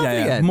 Yeah, it was a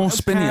lovely end. more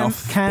spinny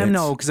off. Cam,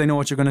 no, because I know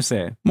what you're going to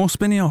say. More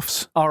spinny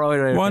offs. All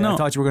right. Why not? I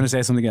thought you were going to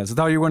say something else. I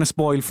thought you were going to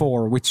spoil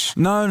 4, which...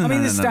 No. I mean, no,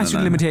 the no, statute no,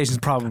 of no. limitations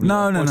probably...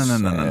 No.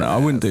 but, I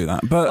wouldn't do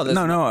that. But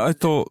no. I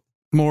thought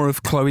more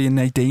of Chloe and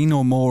Nadine,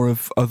 or more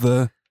of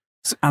other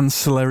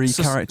ancillary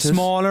so characters.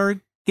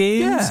 Smaller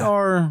games, Yeah.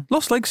 or...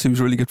 Lost Legacy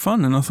was really good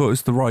fun, and I thought it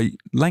was the right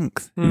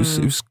length.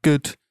 It was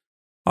good.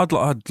 I'd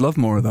love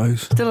more of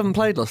those. Still haven't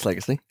played Lost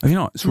Legacy. Have you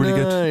not? It's really No,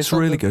 good. it's It's not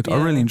really good. good. I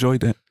really Yeah.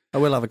 enjoyed it. I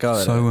will have a go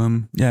at it.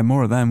 So yeah,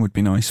 more of them would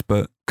be nice.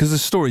 But because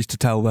there's stories to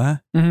tell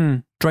there.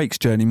 Mhm. Drake's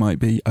journey might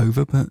be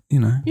over, but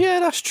Yeah,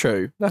 that's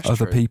true. That's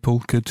other true.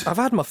 people could. I've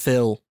had my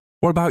fill.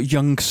 What about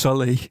Young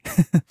Sully?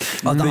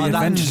 Oh, The that-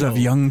 Adventures of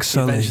Young The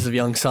Sully. Adventures of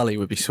Young Sully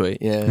would be sweet.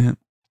 Yeah. Yeah.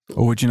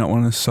 Or would you not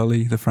want to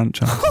sully the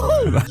franchise?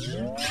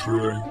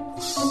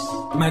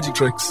 Magic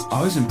tricks.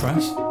 I was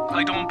impressed.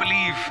 I don't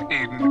believe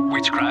in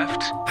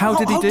witchcraft. How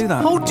did he do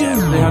that? how do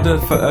you- They had a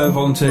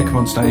volunteer come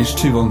on stage,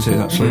 2 volunteers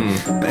actually,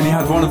 and he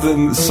had one of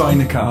them sign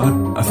a card.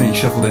 I think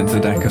he shuffled it into the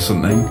deck or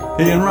something.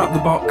 He unwrapped the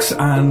box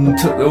and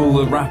took all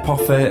the wrap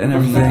off it and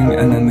everything,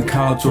 and then the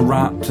cards were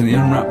wrapped, and he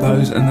unwrapped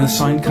those, and the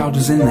signed card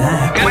was in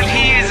there. Well,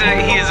 he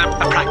is a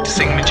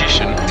practicing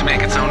magician to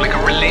make it sound like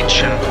a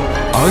religion.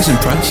 I was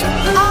impressed.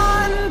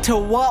 On to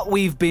what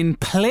we've been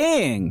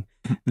playing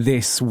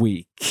this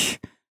week.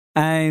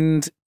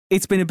 And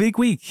it's been a big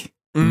week.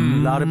 A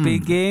lot of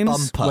big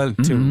games. Bumper. Well,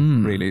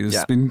 2, really. There's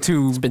Yeah. been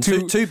two. It's been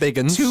two big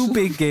uns. 2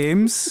 big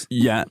games.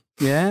 Yeah,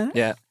 Yeah.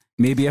 Yeah.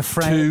 Maybe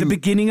Two- the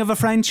beginning of a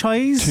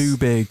franchise. 2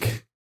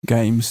 big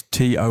games.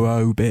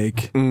 TOO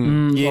big.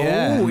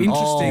 Yeah. Oh,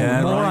 interesting.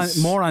 Yeah,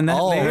 more on that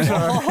Oh. later.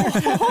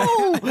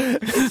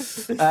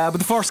 But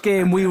the first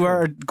game we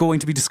were going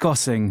to be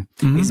discussing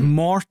is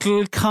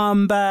Mortal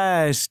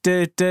Kombat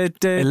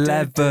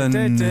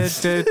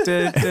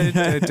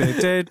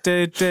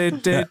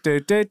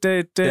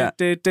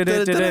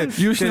 11.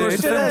 Usually watch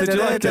the film.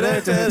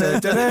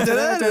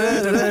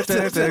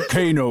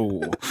 Kano.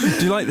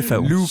 Do you like the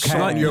film? Liu You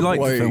like, you like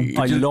the film?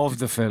 I love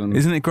the film.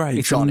 Isn't it great?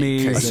 It's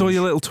amazing. I saw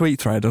your little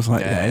tweet thread. I was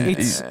like, yeah,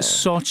 It's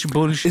such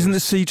bullshit. Isn't the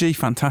CG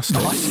fantastic?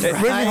 It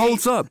really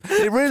holds up.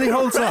 It really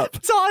holds up.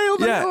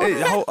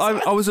 Yeah,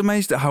 I was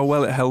amazed at how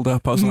well it held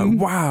up. I was like,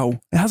 wow,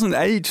 it hasn't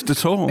aged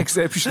at all.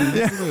 exceptional?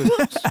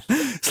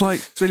 It's like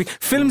It's really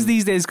films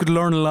these days could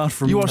learn a lot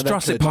from. you watch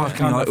Jurassic Park and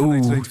you're like,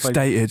 ooh, it's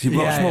dated. You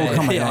watch Mortal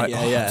Kombat, you're like,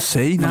 oh,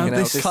 see, now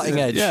this is cutting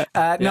edge.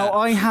 Yeah. No,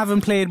 I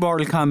haven't played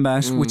Mortal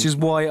Kombat, which is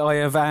why I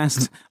have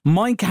asked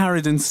Mike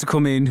Harridans to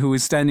come in, who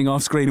is standing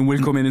off screen and will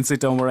come in and sit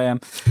down where I am.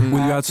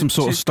 Will you add some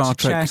sort of Star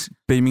Trek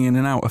beaming in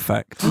and out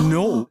effect?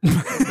 No.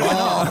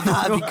 Oh,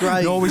 that'd be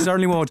great. No, we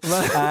certainly won't.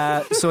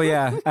 So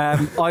yeah,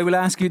 I will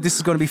ask you. This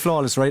is going to be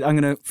flawless, right? I'm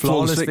going to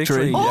Flawless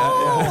victory.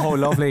 Oh,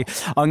 lovely.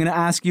 I'm going to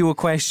ask you a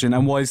question,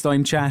 and whilst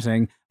I'm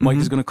chatting, Mike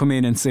is going to come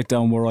in and sit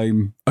down where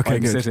I'm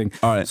good. sitting.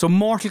 All right. So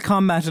Mortal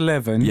Kombat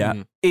 11.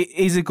 Yeah.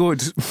 Is it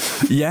good?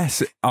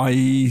 Yes,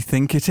 I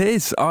think it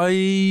is.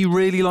 I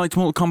really liked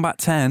Mortal Kombat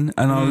 10,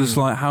 and I was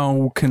like,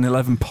 how can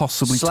 11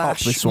 possibly top /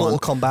 this one?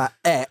 Mortal Kombat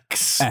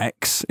X.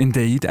 X,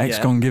 indeed. X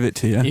Yeah. gonna give it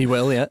to you. He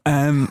will, yeah.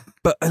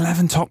 But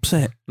 11 tops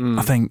it,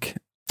 I think.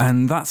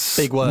 And that's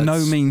Big words.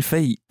 no mean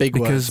feat. Big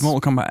because words.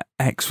 Mortal Kombat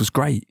X was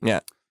great.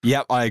 Yeah.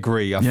 Yep, I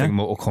agree. I Yeah. think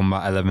Mortal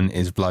Kombat 11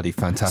 is bloody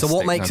fantastic. So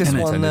what makes no this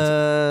pun one?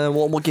 intended.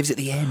 What gives it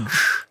the edge?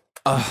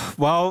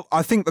 Well,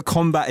 I think the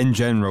combat in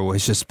general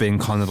has just been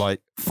kind of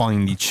like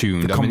finely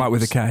tuned. The combat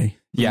with a K.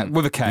 Yeah,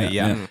 with a K.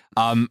 Yeah.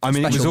 I mean,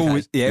 it was Special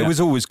always K. it was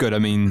always good. I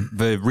mean,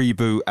 the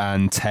reboot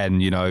and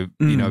 10, you know,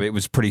 it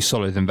was pretty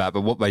solid in that.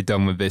 But what they've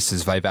done with this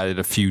is they've added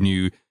a few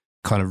new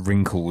kind of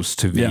wrinkles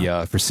to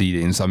the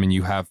proceedings. I mean,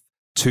 you have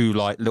 2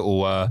 like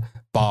little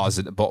bars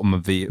at the bottom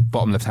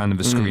left hand of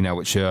the screen now,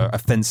 which are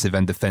offensive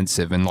and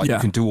defensive, and like you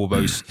can do all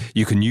those.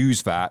 You can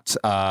use that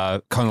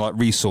kind of like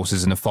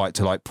resources in a fight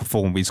to like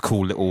perform these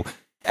cool little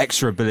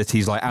extra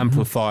abilities, like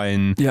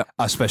amplifying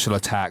a special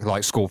attack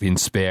like Scorpion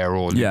Spear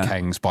or Liu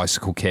Kang's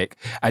bicycle kick.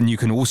 And you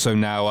can also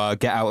now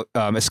get out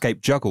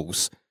escape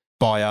juggles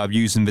by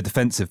using the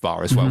defensive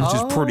bar as well, which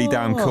is pretty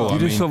damn cool. You I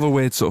do mean, sort of a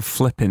weird sort of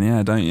flipping,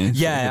 don't you?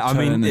 yeah, Sort of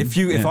I mean,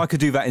 turn if I could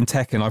do that in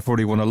Tekken, I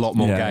probably won a lot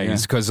more Yeah,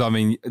 games. Because I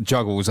mean,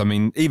 juggles. I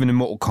mean, even in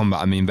Mortal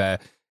Kombat, I mean,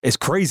 it's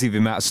crazy the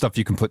amount of stuff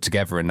you can put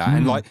together in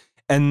that,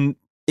 and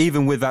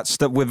even with that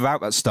stuff, without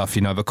that stuff,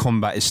 you know, the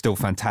combat is still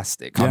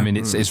fantastic. I mean,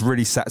 it's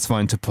really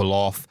satisfying to pull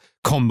off.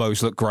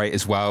 Combos look great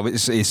as well.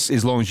 It's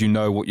as long as you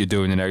know what you're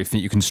doing and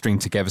everything, you can string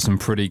together some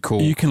pretty cool.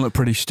 You can look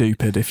pretty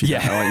stupid if you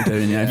don't know what you're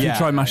doing. Yeah, if you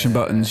try mashing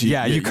buttons, you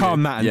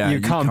can't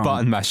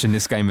button mash in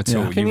this game at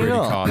all. Can you really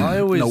not? can't. I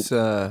always.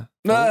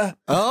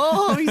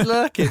 Oh, he's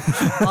lurking.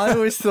 I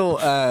always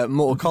thought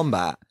Mortal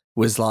Kombat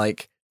was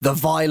like the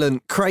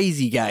violent,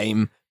 crazy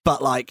game,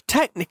 but like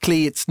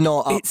technically it's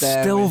not up It's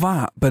there. still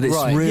that, but it's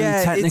Right. really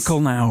Yeah, technical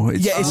now.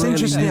 It's it's really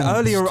interesting. nuanced.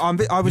 Earlier,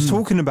 I was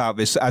talking about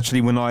this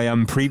actually when I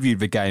previewed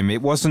the game.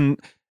 It wasn't.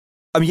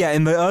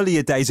 In the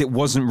earlier days, it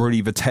wasn't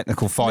really the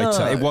technical fighter.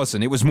 No. It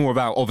wasn't. It was more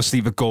about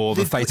obviously the gore,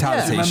 the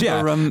fatalities.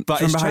 Remember, but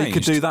do you it's remember how you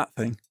could changed. do that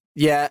thing?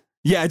 Yeah.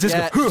 Yeah, just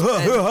Yeah.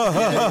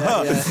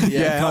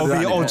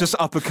 yeah, or just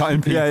uppercutting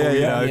people. Yeah. You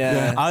know?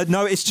 Yeah.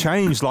 No, it's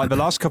changed. Like the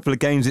last couple of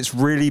games, it's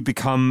really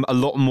become a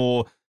lot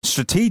more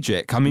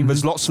strategic. I mean,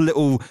 there's lots of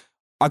little.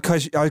 I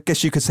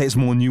guess you could say it's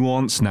more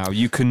nuanced now.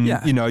 You can,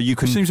 you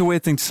can. It seems a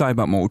weird thing to say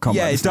about Mortal Kombat.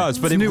 Yeah, it isn't does,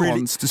 but it's it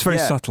really- nuanced. It's very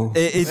subtle.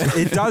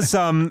 It does.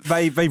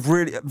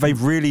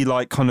 They've really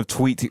like kind of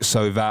tweaked it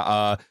so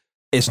that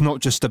it's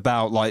not just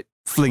about like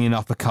flinging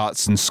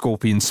uppercuts and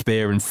scorpion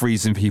spear and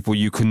freezing people.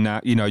 You can now,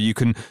 you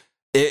can.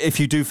 If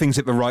you do things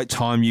at the right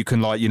time, you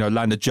can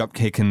land a jump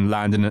kick and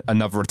land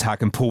another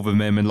attack and pull them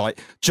in and like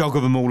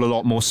juggle them all a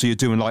lot more. So you're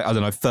doing like, I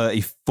don't know,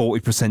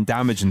 30-40%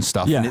 damage and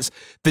stuff. Yeah.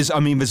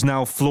 And there's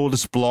now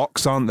flawless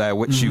blocks, aren't there,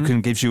 which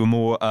gives you a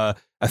more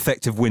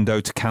effective window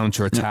to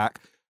counter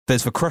attack.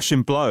 There's the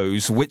crushing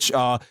blows, which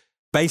are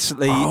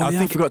basically,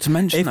 I forgot to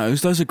mention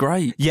those. Those are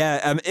great.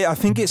 Yeah, I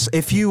think it's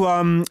if you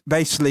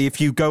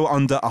go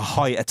under a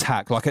high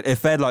attack, like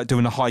if they're like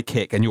doing a high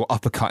kick and you're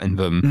uppercutting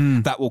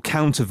them, that will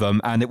counter them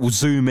and it will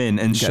zoom in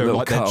and Get a show little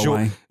like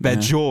cutaway. their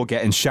jaw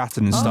getting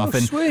shattered and stuff.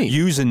 And sweet.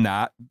 using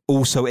that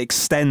also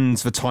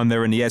extends the time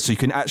they're in the air, so you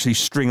can actually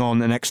string on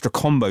an extra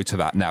combo to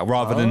that now,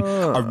 rather than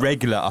a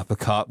regular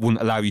uppercut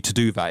wouldn't allow you to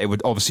do that. It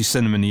would obviously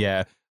send them in the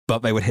air,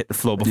 but they would hit the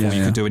floor before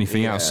you could do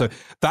anything else. So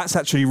that's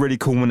actually really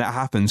cool when that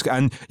happens.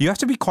 And you have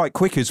to be quite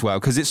quick as well,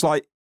 because it's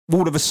like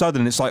all of a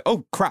sudden it's like,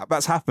 oh crap,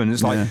 that's happened.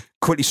 It's like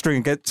quickly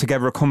string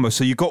together a combo.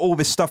 So you've got all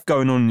this stuff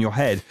going on in your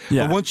head.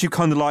 Yeah. But once you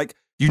kind of like,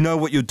 you know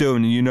what you're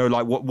doing and you know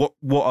like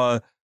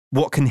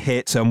what can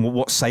hit and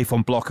what's safe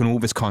on block and all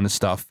this kind of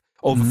stuff,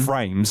 all the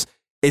frames,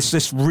 it's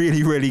just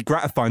really, really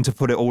gratifying to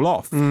put it all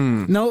off.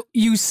 Now,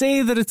 you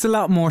say that it's a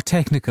lot more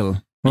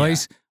technical,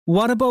 right?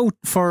 What about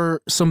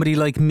for somebody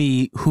like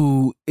me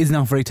who is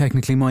not very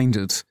technically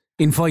minded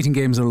in fighting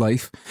games or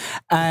life,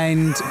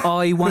 and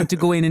I want to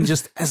go in and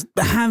just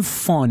have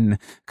fun?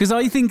 Because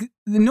I think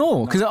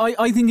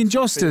I think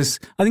Injustice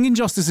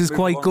is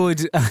quite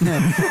good.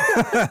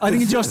 I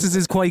think Injustice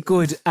is quite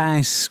good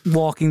at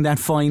walking that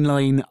fine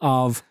line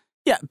of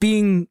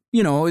being,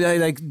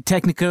 like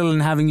technical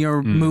and having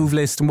your move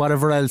list and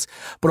whatever else,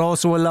 but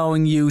also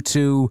allowing you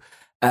to.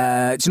 Do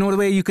you know the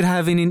way you could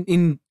have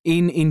in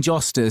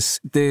Injustice,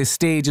 the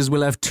stages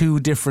will have two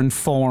different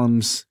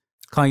forms,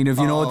 kind of,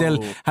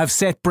 they'll have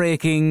set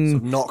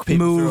breaking knock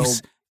people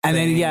moves, through and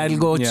then it'll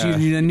go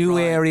to a new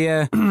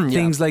area,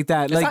 things like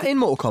that. Is that in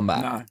Mortal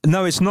Kombat?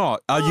 No, it's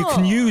not. You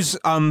can use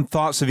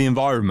parts of the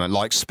environment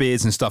like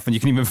spears and stuff, and you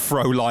can even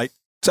throw like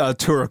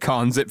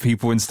turricans at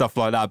people and stuff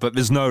like that. But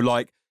there's no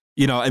like,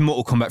 in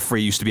Mortal Kombat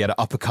 3 you used to be able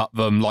to uppercut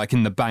them like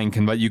in the bank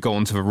and like you go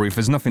onto the roof.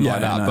 There's nothing like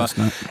that.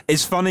 But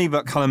it's funny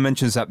that Cullen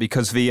mentions that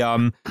because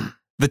the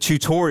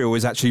tutorial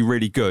is actually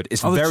really good.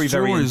 It's very,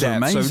 very in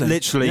depth. So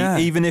literally,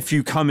 even if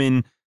you come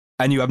in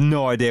and you have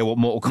no idea what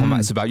Mortal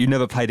Kombat is about, you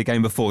never played a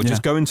game before,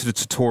 just go into the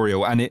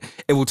tutorial and it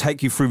will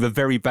take you through the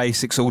very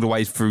basics all the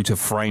way through to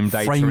frame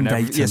data and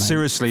everything. Yeah,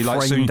 seriously,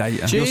 like Frame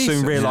data. you'll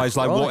soon realise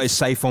what is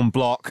safe on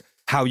block,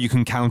 how you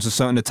can counter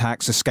certain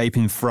attacks,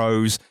 escaping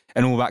throws,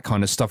 and all that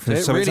kind of stuff.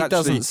 It so really it's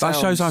actually doesn't That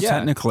shows how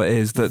technical it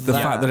is. That the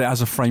fact that it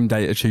has a frame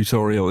data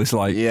tutorial is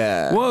like,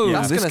 whoa,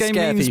 That's this gonna game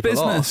scare means people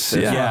business. off.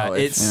 Yeah,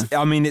 it's.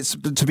 I mean, it's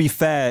to be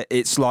fair.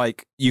 It's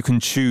like you can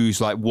choose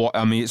like what.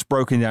 I mean, it's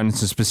broken down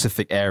into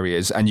specific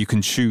areas, and you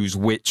can choose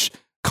which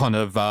kind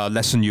of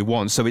lesson you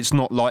want. So it's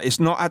not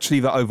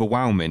actually that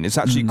overwhelming. It's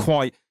actually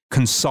quite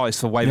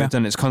concise the way they've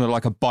done it. It's kind of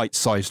like a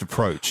bite-sized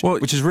approach,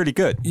 which is really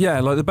good.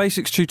 Yeah, like the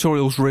basics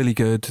tutorial's really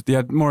good.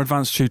 The more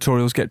advanced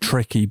tutorials get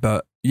tricky,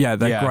 but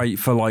they're great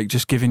for like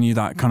just giving you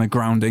that kind of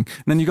grounding.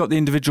 And then you got the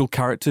individual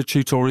character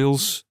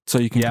tutorials, so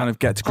you can kind of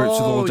get to grips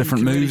with all the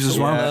different moves as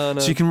well.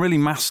 So you can really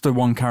master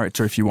one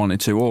character if you wanted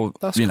to, or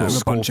a bunch of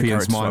Scorpion's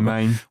characters. my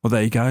main. Well,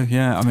 there you go.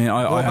 Yeah, I mean,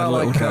 I had a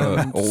little go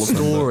at all of them.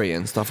 Story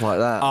and stuff like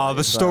that.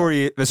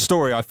 The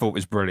story I thought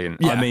was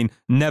brilliant. Yeah. I mean,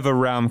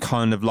 NetherRealm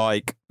kind of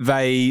like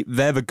they're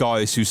the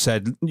guys who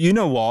said, you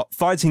know what,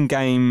 fighting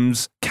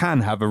games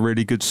can have a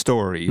really good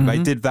story. They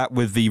did that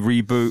with the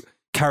reboot,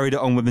 carried it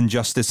on with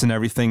Injustice and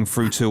everything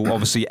through to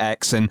obviously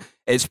X, and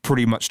it's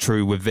pretty much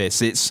true with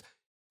this. It's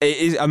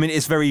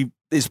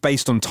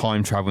based on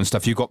time travel and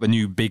stuff. You've got the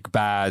new big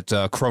bad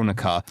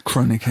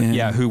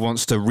Kronika, who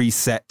wants to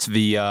reset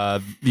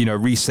the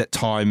reset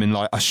time and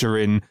like usher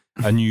in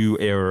a new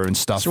era and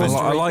stuff. So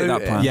I like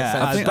that plan.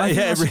 Yeah, I think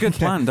that's a good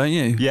plan, don't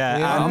you?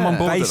 Yeah, I'm on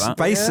board with that.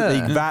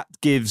 Basically, that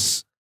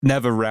gives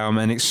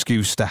NetherRealm an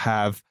excuse to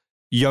have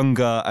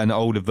younger and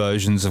older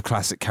versions of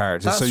classic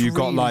characters. That's so you've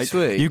got really like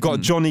sweet. you've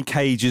got Johnny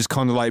Cage's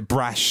kind of like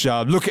brash,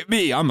 look at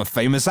me, I'm a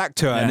famous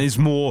actor, and his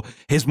more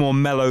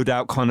mellowed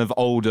out kind of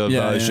older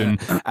version,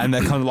 and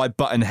they're kind of like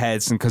button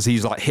heads, and because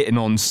he's like hitting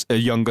on a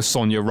younger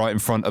Sonya right in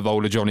front of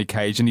older Johnny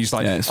Cage, and he's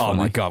like, oh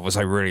my god, was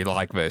I really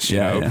like this? You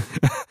know?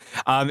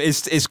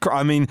 It's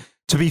I mean,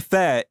 to be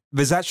fair,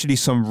 there's actually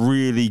some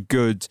really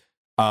good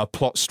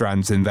plot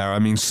strands in there. I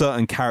mean,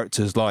 certain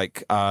characters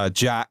like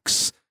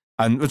Jax.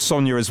 And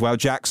Sonya as well,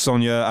 Jax,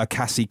 Sonya,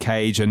 Cassie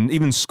Cage, and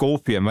even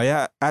Scorpion,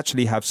 they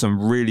actually have some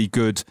really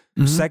good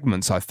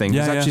segments, I think.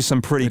 There's actually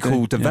some pretty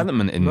cool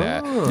development in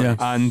there. Oh.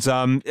 And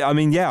I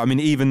mean,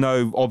 even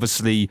though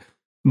obviously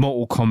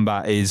Mortal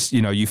Kombat is,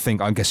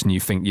 I'm guessing you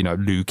think,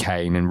 Liu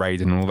Kang and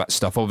Raiden and all that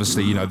stuff.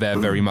 Obviously, they're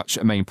very much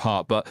a main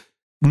part, but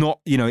not,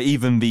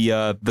 even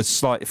the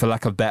slight, for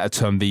lack of a better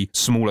term, the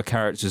smaller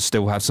characters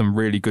still have some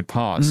really good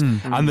parts.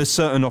 And there's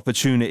certain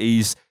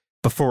opportunities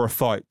before a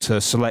fight to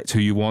select who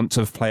you want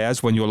to play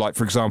as, when you're like,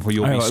 for example,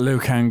 you'll be like Liu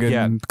Kang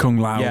and Kung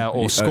Lao,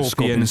 or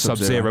Scorpion and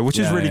Sub-Zero, which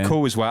is really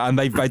cool as well. And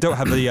they don't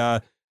have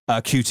the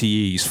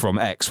QTEs from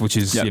X, which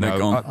is they're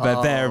gone.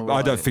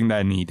 I don't think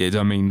they're needed.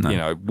 I mean,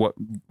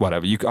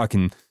 whatever I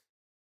can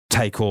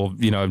take, or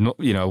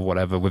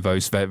whatever with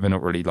those. They're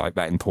not really like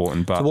that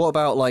important. But so what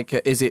about like,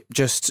 is it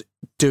just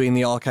doing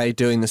the arcade,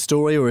 doing the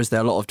story, or is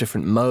there a lot of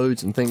different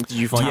modes and things? Did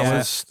you find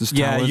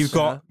you've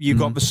got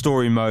the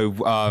story mode,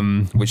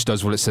 which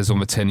does what it says on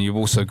the tin. You've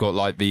also got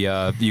like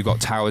you've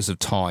got Towers of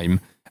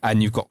Time,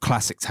 and you've got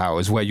Classic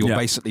Towers, where you're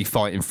basically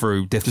fighting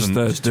through different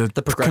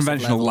the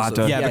conventional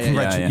ladder.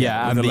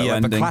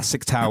 And the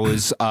Classic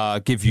Towers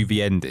give you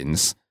the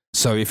endings.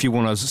 So if you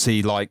want to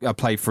see like a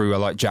playthrough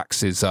like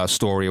Jax's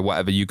story or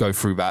whatever, you go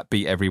through that,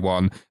 beat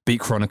everyone,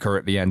 beat Kronika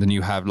at the end, and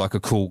you have like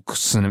a cool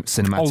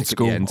cinematic at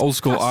the end. Old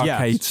school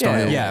arcade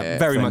style.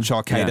 Very much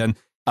arcade. And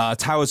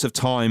Towers of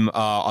Time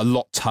are a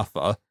lot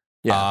tougher.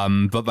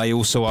 But they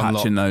also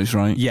patching those,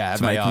 right? Yeah,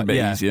 to they make are. It a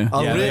bit easier.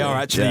 Oh, really? They are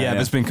actually.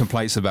 There's been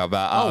complaints about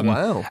that.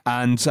 Wow!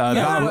 And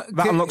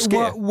that unlocks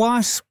gear.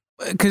 What?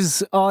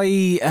 Because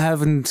I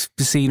haven't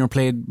seen or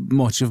played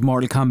much of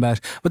Mortal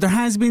Kombat, but there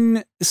has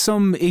been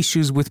some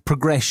issues with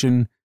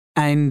progression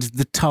and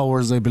the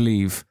towers, I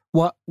believe.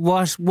 What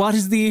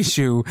is the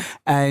issue,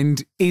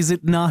 and is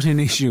it not an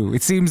issue?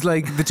 It seems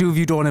like the two of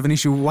you don't have an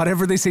issue,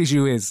 whatever this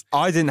issue is.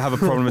 I didn't have a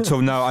problem at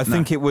all. No, I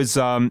think it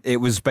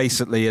was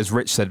basically, as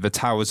Rich said, the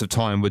Towers of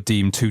Time were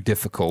deemed too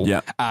difficult,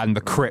 and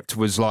the Crypt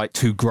was like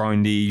too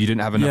grindy. You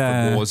didn't have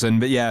enough rewards,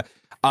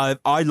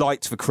 I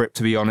liked the Crypt,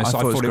 to be honest.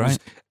 I thought it was.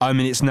 I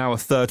mean, it's now a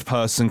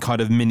third-person kind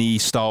of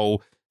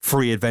mini-style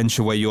free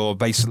adventure where you're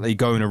basically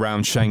going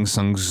around Shang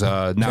Tsung's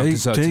now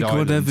deserted take island.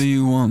 Whatever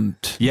you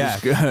want. Yeah,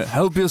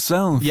 help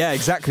yourself. Yeah,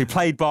 exactly.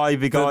 Played by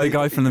the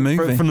guy from the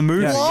movie. From the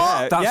movie.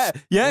 What?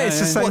 It's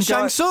the same guy.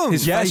 Shang Tsung.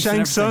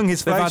 Shang Tsung.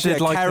 His face. Cary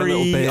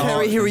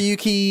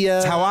Hiroyuki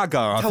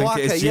Tawaga, I think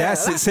it is.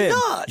 Yes, it's him.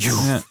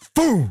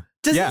 Boom.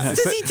 Does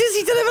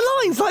he deliver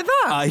lines like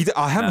that?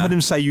 I haven't heard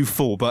him say "you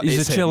fool," but he's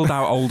it's a chilled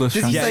out older.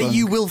 Does he say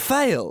 "you will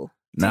fail"?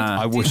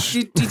 Nah, I wish.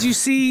 Did you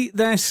see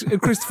that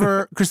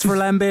Christopher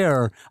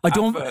Lambert?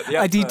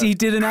 He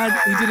did an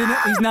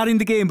ad. He's not in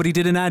the game, but he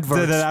did an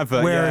advert,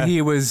 where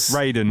he was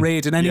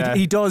Raiden, and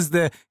he does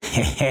the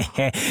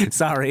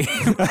sorry. I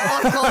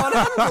can't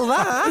handle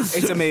that.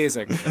 It's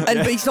amazing.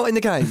 But he's not in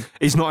the game.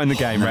 He's not in the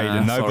game,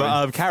 Raiden. No,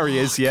 but Cary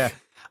is. Yeah.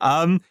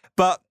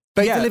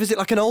 But he delivers it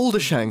like an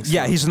older Shang Tsung.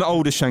 Yeah, he's an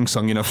older Shang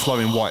Tsung,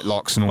 flowing white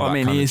locks and all that. I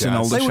mean, he is an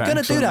older Shang Tsung. They were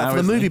going to do that for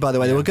the movie, by the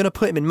way. They were going to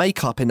put him in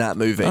makeup in that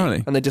movie.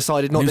 Really? And they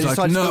decided not. They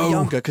decided to go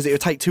younger because it would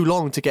take too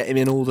long to get him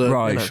in all the.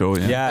 Right, sure,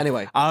 yeah.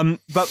 Anyway.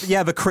 But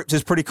yeah, the Crypt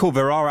is pretty cool.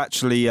 There are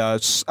actually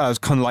kind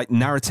of like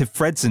narrative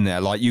threads in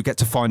there. Like you get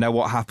to find out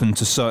what happened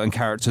to certain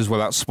characters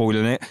without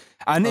spoiling it.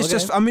 And it's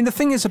just, I mean, the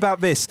thing is about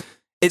this.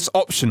 It's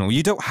optional.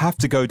 You don't have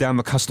to go down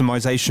the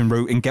customization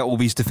route and get all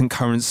these different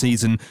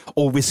currencies and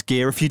all this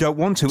gear if you don't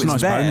want to. It's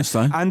nice there. Bonus,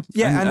 though. And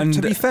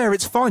to be fair,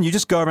 it's fun. You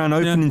just go around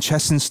opening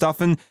chests and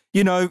stuff, and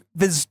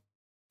there's.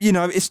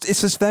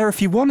 It's just there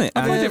if you want it.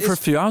 I played it for a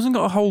few hours and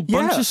got a whole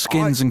bunch of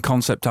skins and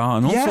concept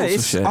art and all sorts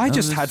of shit. I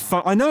just had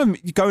fun. I know I'm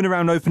going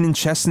around opening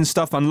chests and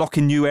stuff,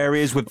 unlocking new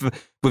areas with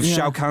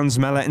Shao Kahn's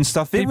mallet and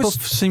stuff. People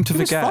seem to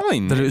forget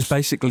that it was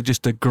basically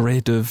just a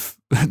grid of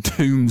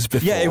tombs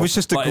before. Yeah, it was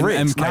just a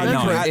grid.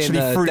 MK9.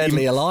 Actually,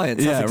 Deadly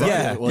Alliance. That's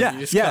exactly what it was. You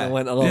just kind of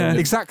went along. Yeah,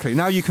 exactly.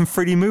 Now you can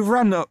freely move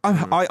around.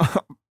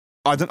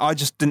 I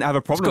just didn't have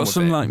a problem with it. It's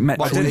got some like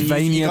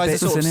Metroidvania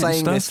bits in it.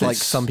 Saying this like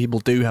some people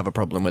do have a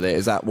problem with it.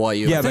 Is that why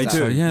you? Yeah, they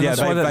do. Yeah,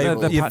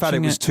 in fact, it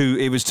was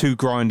too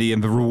grindy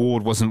and the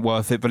reward wasn't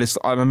worth it. But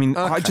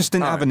I just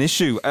didn't have an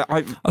issue.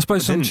 I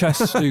suppose some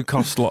chests do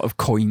cost a lot of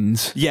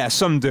coins. Yeah,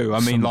 some do. I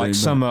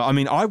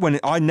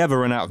never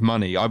ran out of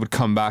money. I would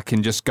come back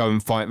and just go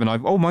and fight, and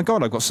oh my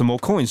god, I've got some more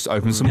coins to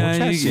open some more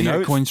chests. You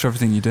get coins for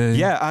everything you do.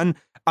 Yeah, and.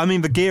 I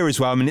mean, the gear as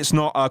well. I mean, it's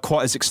not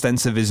quite as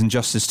extensive as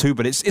Injustice 2,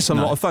 but it's a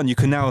lot of fun. You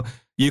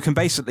can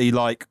basically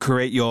like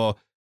create your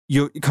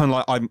you're kind of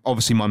like, I'm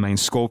obviously my main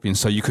Scorpion,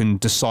 so you can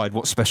decide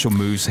what special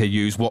moves he'll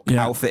use, what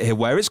outfit he'll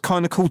wear. It's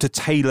kind of cool to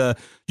tailor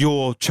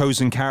your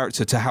chosen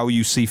character to how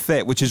you see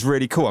fit, which is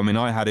really cool. I mean,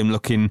 I had him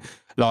looking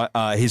like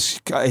his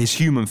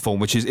human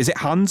form, which is it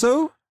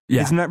Hanzo?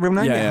 Yeah. Isn't that real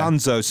name? Yeah.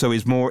 Hanzo. So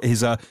he's more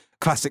his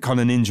classic kind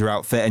of ninja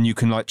outfit, and you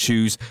can like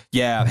choose,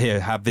 here,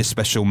 have this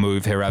special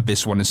move, here, have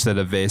this one instead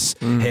of this,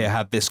 here,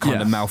 have this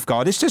kind of mouth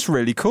guard. It's just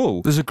really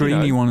cool. There's a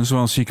greeny one as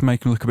well, so you can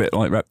make him look a bit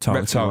like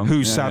Reptile.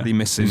 Who's sadly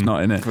missing. He's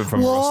not in it.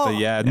 From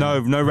roster.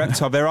 No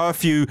Reptile. There are a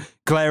few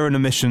glaring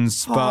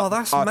omissions, but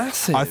that's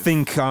massive. I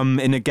think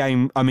in a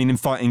game, in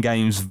fighting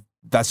games,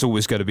 that's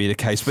always going to be the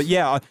case. But you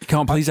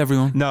can't please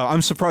everyone. No,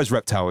 I'm surprised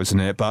Reptile isn't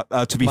it. But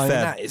to be fair,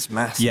 that is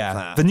massive.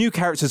 Yeah, the new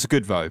characters are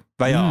good though.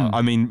 They are.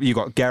 I mean, you've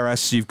got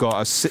Geras, you've got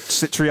a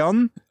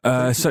Citrion.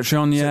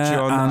 Citrion,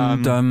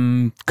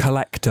 and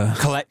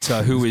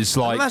Collector, who is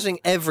like... I'm imagining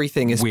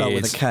everything is spelled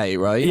with a K,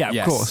 right? Yeah,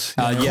 of course.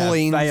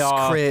 Coins, they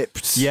are,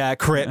 crypts. Yeah,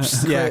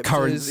 crypts.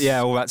 Currents.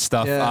 Yeah, all that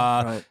stuff.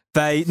 Right.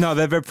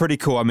 They're pretty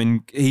cool. I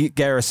mean,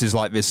 Geras is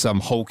like this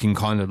hulking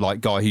kind of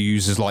like guy who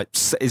uses like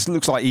it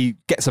looks like he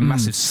gets a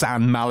massive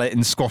sand mallet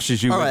and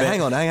squashes you. All with right, it.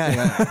 hang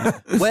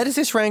on. Where does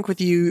this rank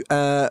with you?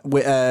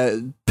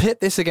 Pit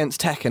this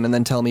against Tekken and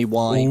then tell me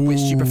why. Which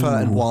do you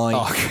prefer and why?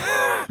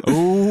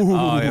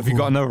 Have you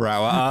got another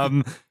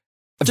hour?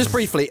 Just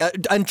briefly,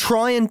 and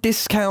try and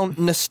discount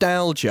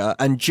nostalgia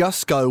and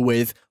just go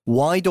with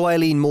why do I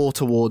lean more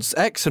towards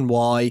X and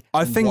Y?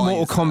 I think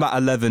Mortal Kombat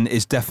 11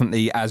 is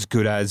definitely as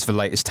good as the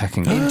latest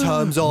Tekken game.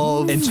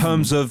 In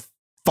terms of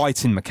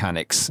fighting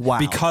mechanics. Wow,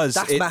 because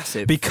that's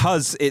massive.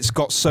 Because it's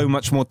got so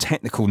much more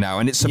technical now,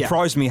 and it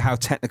surprised me how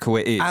technical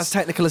it is. As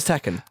technical as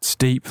Tekken. It's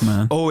deep,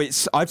 man.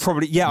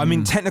 I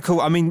mean,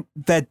 technical,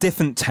 they're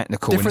different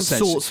technical. Different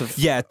sorts of...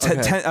 Yeah,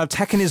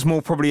 Tekken is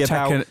more probably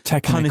about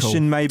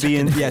punishing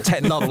maybe.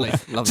 Lovely.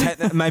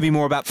 Maybe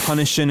more about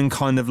punishing and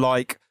kind of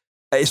like,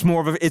 it's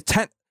more of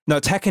a... No,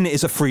 Tekken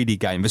is a 3D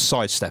game with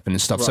sidestepping and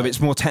stuff, so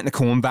it's more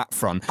technical on that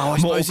front. Oh, I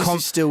suppose this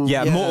is still...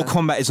 Mortal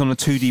Kombat is on a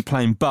 2D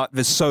plane, but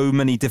there's so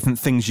many different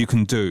things you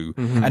can do,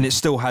 and it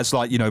still has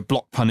like,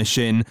 block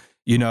punishing,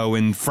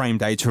 and frame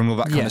data and all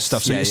that kind of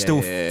stuff, so it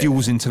still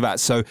fuels into that.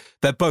 So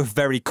they're both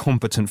very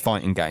competent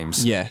fighting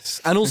games.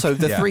 Yes, and also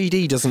the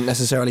 3D doesn't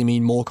necessarily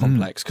mean more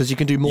complex, because you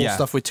can do more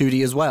stuff with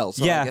 2D as well.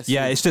 So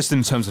it's just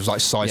in terms of like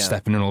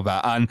sidestepping and all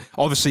that. And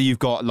obviously you've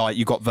got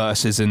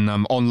Versus and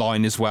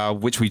online as well,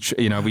 which we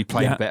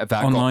played a bit of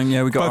that.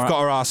 Online, we got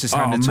our asses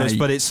handed to us,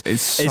 but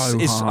it's so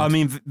hard. I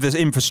mean, the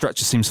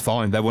infrastructure seems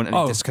fine. There weren't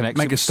any disconnects.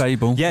 Mega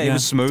stable. Yeah, it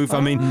was smooth.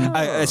 I mean,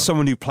 as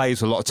someone who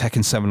plays a lot of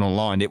Tekken 7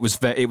 online, it was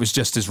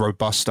just as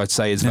robust, I'd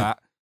say, as that.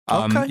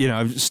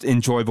 Just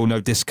enjoyable,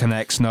 no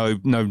disconnects, no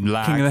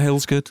lag. King of the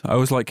Hill's good. I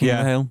always like King of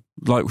the Hill,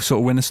 like sort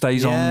of winner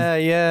stays on.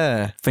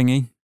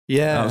 Thingy.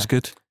 Yeah, that was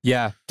good.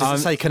 Yeah, does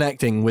it say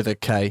connecting with a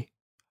K?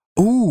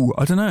 Ooh,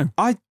 I don't know.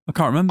 I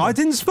can't remember. I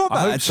didn't spot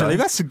that actually. So.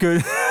 That's a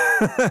good.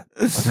 I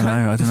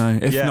don't know.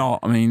 If not,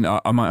 I mean,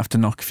 I might have to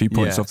knock a few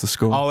points off the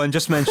score. Oh, and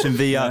just mention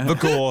the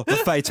gore, the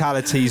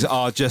fatalities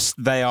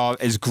they are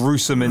as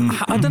gruesome and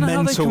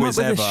mental as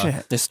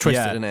ever. It's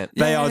twisted, isn't it?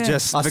 They are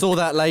just. I saw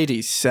that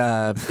lady's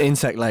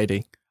insect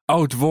lady.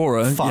 Oh,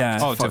 Dvora. Fucked. Yeah.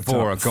 Oh,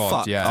 Dvora. God,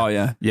 fucked. yeah. Oh,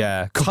 yeah.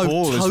 Yeah.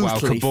 Cabal as well.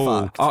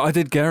 Cabal. I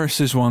did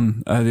Geras's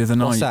one the other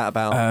night. What's that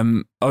about?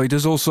 He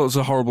does all sorts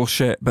of horrible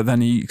shit, but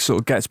then he sort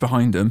of gets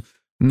behind them,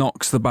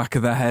 knocks the back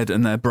of their head,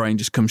 and their brain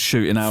just comes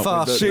shooting out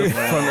the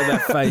front of their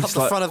face.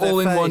 Like, front of all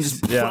in one.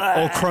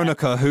 Or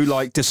Kronika, who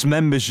like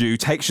dismembers you,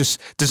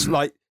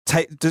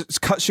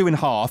 cuts you in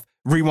half,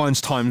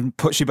 rewinds time,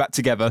 puts you back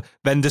together,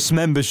 then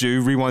dismembers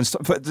you, rewinds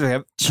time, puts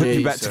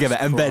you back together,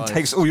 and then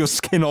takes all your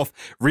skin off,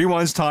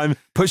 rewinds time,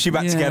 puts you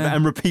back together,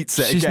 and repeats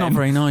it again. She's not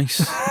very nice.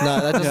 No,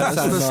 that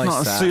doesn't sound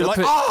nice. So you're like,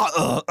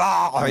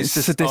 it's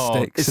just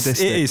sadistic. It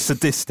is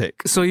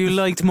sadistic. So you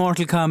liked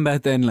Mortal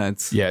Kombat then,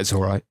 lads? Yeah, it's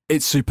all right.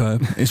 It's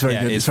superb. It's very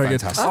good. It's very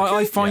fantastic. good.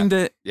 I find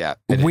it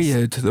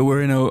weird that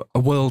we're in a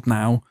world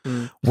now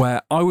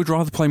where I would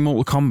rather play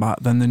Mortal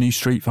Kombat than the new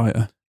Street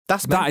Fighter.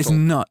 That is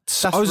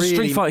nuts. I was a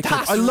Street Fighter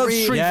kid. I love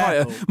Street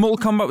Fighter.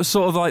 Mortal Kombat was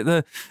sort of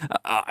like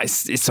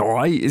it's all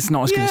right. It's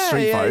not as good as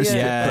Street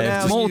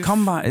Fighter. Mortal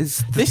Kombat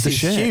is the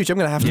shit. Huge. I'm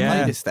going to have to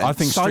play this then. I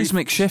think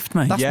Seismic Shift,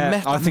 mate.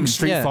 I think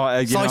Street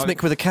Fighter.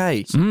 Seismic with a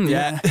K.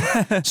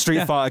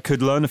 Street Fighter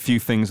could learn a few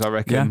things, I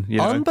reckon.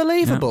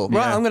 Unbelievable.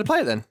 Right, I'm going to play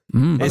it then.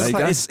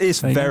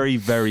 It's very,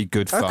 very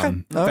good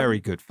fun.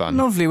 Very good fun.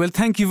 Lovely. Well,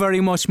 thank you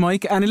very much,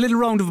 Mike. And a little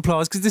round of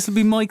applause, because this will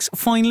be Mike's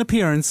final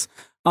appearance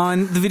on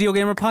the Video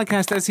Gamer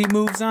Podcast as he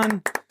moves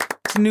on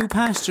to new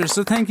pastures.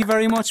 So thank you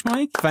very much,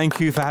 Mike. Thank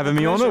you for having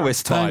me on all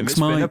this time. Thanks,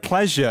 it's been a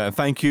pleasure.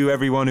 Thank you,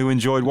 everyone who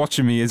enjoyed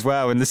watching me as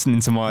well and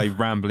listening to my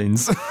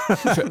ramblings.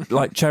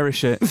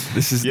 Cherish it.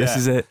 This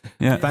is it.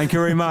 Yeah. Thank you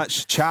very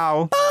much.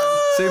 Ciao.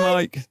 See you,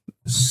 Mike.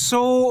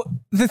 So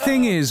the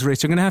thing is,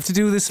 Rich, I'm going to have to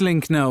do this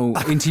link now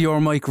into your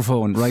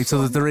microphone, right,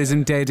 so that there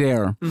isn't dead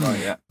air. Oh,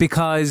 yeah.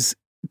 Because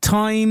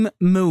time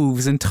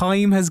moves and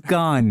time has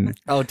gone.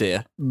 Oh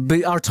dear.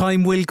 But our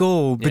time will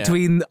go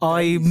between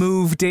I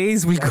move,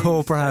 days will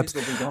go perhaps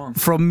Days will be gone.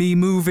 from me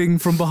moving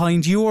from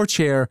behind your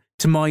chair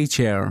to my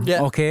chair.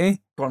 Yeah. Okay?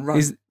 Go on, run.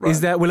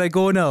 Is that, will I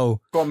go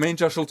now? Go on, me and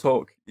Josh will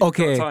talk. You've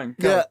Okay. got time.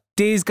 Go. Yeah.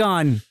 Days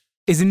Gone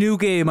is a new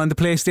game on the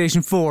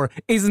PlayStation 4,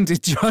 isn't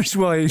it, Josh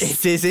Weiss?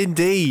 It is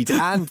indeed,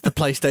 and the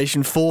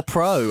PlayStation 4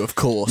 Pro, of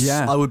course.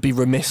 Yeah. I would be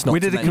remiss not We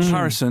to did a mention.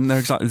 comparison. They're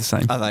exactly the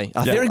same. Are they?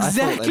 They're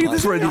exactly the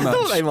same. I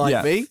thought they might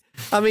Yeah. be.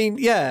 I mean,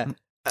 yeah.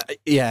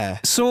 Yeah.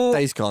 So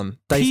Days Gone.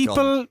 Days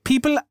Gone.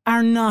 people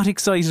are not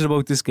excited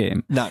about this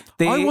game. No.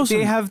 They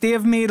wasn't. they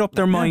have made up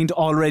their mind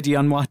already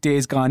on what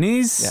Days Gone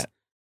is. Yeah.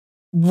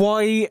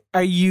 Why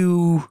are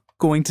you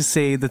going to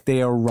say that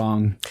they are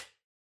wrong?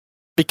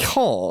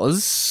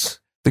 Because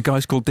The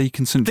guy's called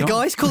Deacon St. the John.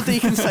 guy's called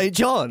Deacon St.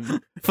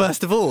 John,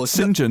 first of all.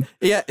 St. John.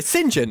 Yeah,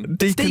 St. John.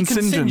 Deacon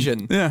St. St. John.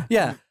 John. Yeah.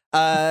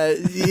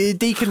 Yeah.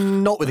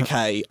 Deacon not with a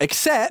K,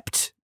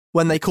 except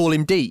when they call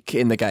him Deek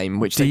in the game,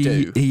 which they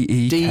do.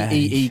 D-E-E-K.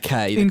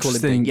 D-E-E-K. They call him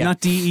Interesting. Deek. Yeah. Not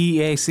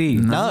DEAC.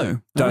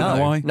 No, Don't know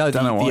why. No,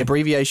 Don't know the why.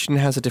 abbreviation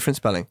has a different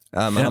spelling.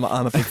 I'm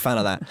a big fan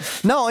of that.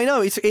 No, I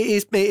know it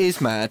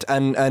is mad,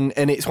 and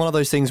it's one of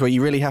those things where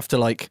you really have to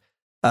like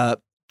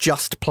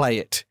just play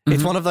it.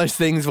 It's one of those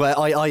things where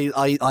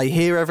I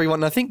hear everyone.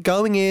 And I think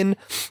going in,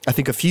 I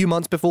think a few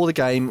months before the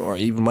game, or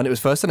even when it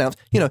was first announced,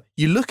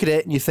 you look at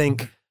it and you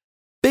think,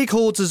 big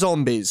hordes of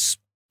zombies,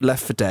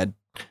 Left 4 Dead,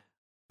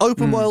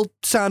 open world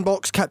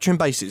sandbox capturing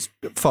bases,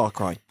 Far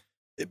Cry.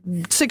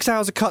 6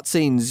 hours of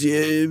cutscenes,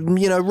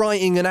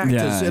 writing and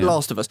actors, Yeah.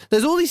 Last of Us.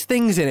 There's all these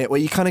things in it where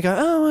you kind of go,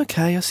 oh,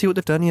 okay, I see what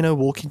they've done.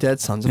 Walking Dead,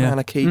 Sons of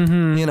Anarchy,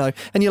 and you're like,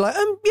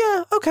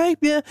 yeah, okay,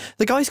 yeah.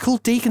 The guy's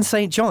called Deacon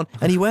St. John,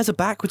 and he wears a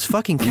backwards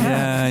fucking cap.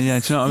 Yeah, yeah.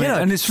 Do you know what I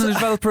mean? And it's from the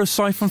developer of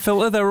Siphon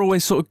Filter. They're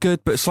always sort of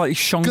good, but slightly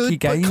shonky Good,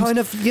 games. but kind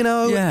of,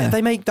 Yeah.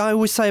 they make. I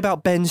always say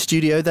about Ben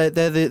Studio,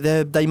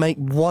 they make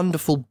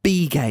wonderful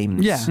B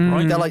games. Yeah,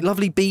 right. They're like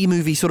lovely B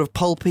movie, sort of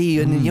pulpy,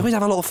 and you always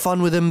have a lot of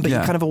fun with them, but you're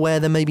Yeah. kind of aware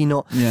they're maybe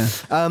not. Yeah.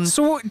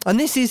 So And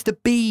this is the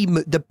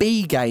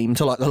B game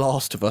to like The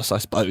Last of Us, I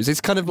suppose.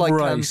 It's kind of like,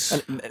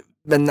 Right.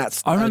 and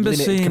that's. I remember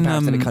seeing,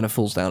 comparison, it kind of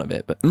falls down a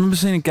bit, but I remember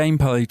seeing a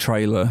gameplay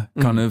trailer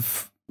kind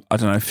of, I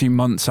don't know, a few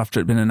months after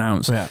it'd been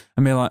announced. Yeah.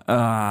 And be like,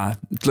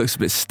 it looks a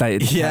bit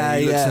stated. Yeah,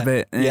 It looks yeah, a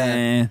bit,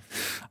 yeah.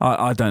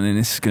 I don't think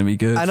this is going to be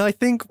good. And I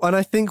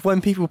think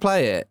when people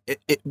play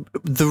it,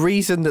 the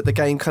reason that the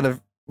game kind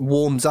of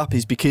warms up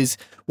is because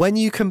when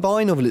you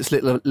combine all its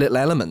little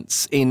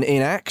elements in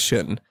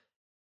action,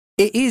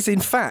 it is in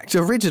fact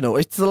original.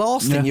 It's the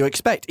last thing you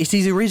expect. It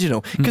is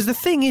original. Because the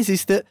thing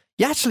is that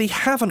you actually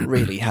haven't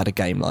really had a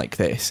game like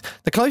this.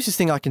 The closest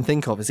thing I can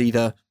think of is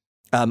either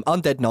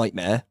Undead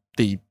Nightmare,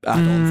 the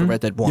add-on for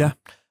Red Dead 1. Yeah.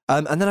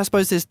 And then I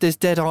suppose there's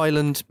Dead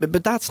Island,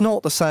 but that's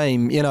not the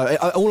same.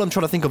 All I'm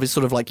trying to think of is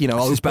sort of like, It's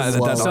open better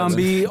than world. Dead Island.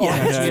 zombie.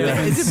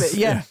 It's a bit,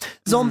 yeah.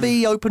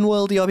 Zombie open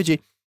world RPG.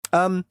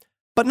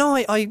 But no,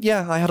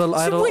 I had a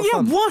lot of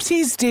fun. What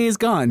is Days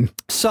Gone?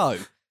 So,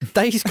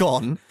 Days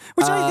Gone,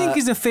 Which I think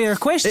is a fair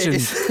question.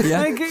 is.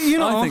 Yeah. Like,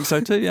 I think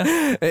so too,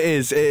 yeah. it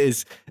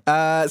is.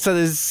 So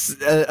there's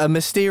a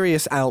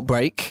mysterious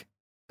outbreak,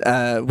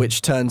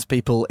 which turns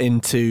people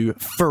into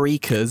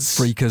freakers.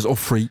 Freakers or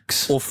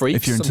freaks. Or freaks.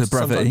 If you're into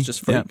brevity. Sometimes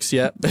just freaks,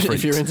 yeah.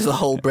 If you're into the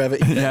whole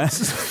brevity. Yeah.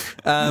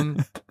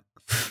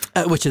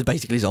 Which is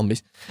basically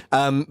zombies.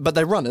 But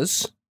they're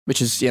runners, which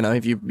is,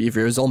 if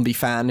you're a zombie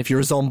fan, if you're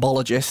a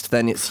zombologist,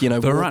 then it's, There are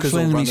walkers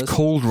actually or enemies runners.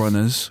 called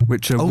runners,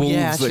 which are Oh, wolves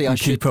yeah, actually, that I can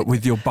keep should- up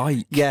with your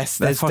bike. Yes,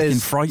 They're fucking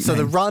frightening. So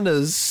the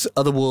runners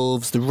are the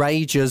wolves, the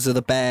ragers are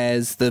the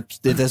bears.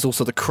 There's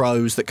also the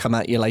crows that come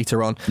at you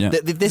later on. Yeah.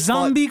 This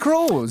Zombie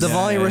crows. The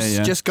virus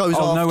just goes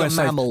no, after it's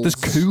like- mammals. There's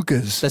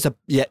cougars. There's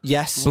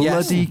yes,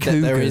 Bloody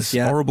cougars. there is,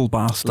 yeah. Horrible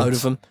bastards. Load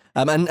of them.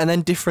 And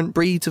then different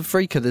breeds of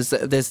freaker.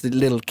 There's the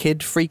little kid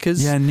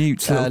freakers. Yeah,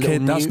 newts, little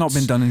kid. That's not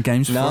been done in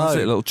games before, No. is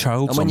it? Little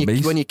child And when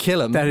zombies. you kill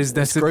them, That's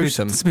it's a bit-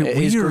 gruesome. that's a bit It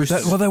is weird.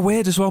 gruesome. Well, they're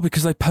weird as well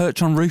because they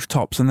perch on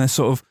rooftops and they're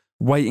sort of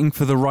waiting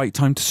for the right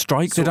time to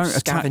strike. Sort They of don't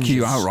attack you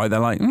scavengers. outright. They're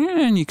like,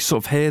 and you can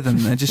sort of hear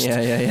them. They're just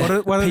Yeah. What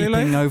are they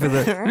peeping like? over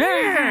the,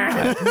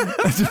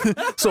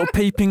 sort of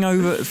peeping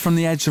over from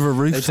the edge of a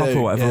rooftop do,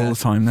 or whatever yeah. all the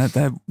time.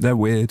 They're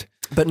weird.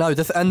 But no,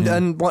 the thing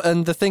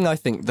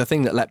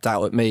that leapt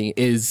out at me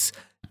is,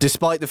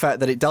 despite the fact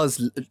that it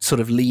does sort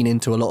of lean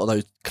into a lot of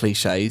those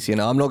cliches, I'm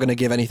not going to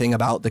give anything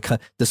about the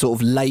sort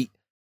of late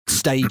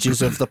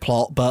stages of the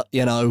plot, but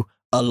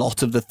a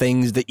lot of the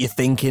things that you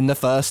think in the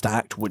first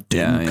act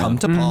didn't come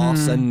to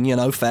pass,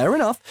 and fair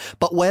enough.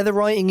 But where the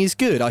writing is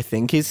good, I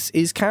think is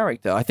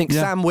character. I think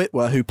Sam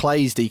Witwer, who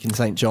plays Deacon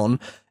St. John,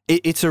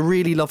 it's a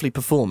really lovely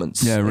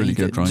performance. Yeah, really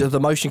good, right. The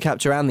motion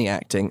capture and the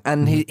acting,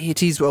 and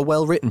it is a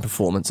well written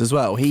performance as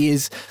well. He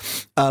is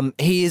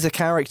a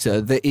character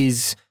that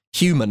is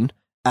human,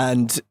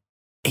 and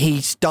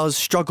he does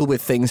struggle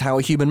with things how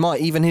a human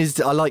might. Even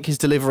I like his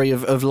delivery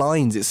of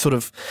lines. It's sort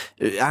of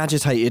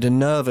agitated and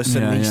nervous,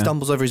 and he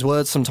stumbles over his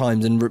words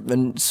sometimes,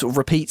 and sort of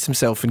repeats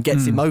himself and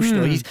gets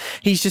emotional.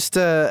 He's just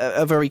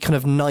a very kind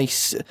of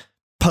nice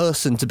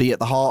person to be at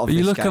the heart of But you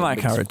this look at game. that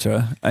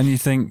character and you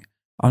think,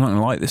 I'm not going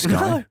to like this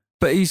guy. No.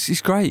 But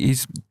he's great.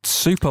 He's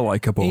super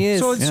likable. He is.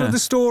 So Yeah. the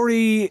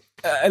story,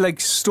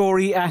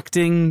 story,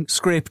 acting,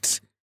 script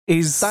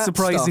is That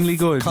surprisingly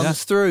stuff good.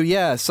 comes through,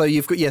 yeah. So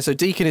you've got so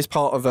Deacon is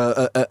part of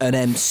an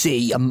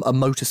MC, a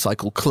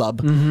motorcycle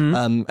club,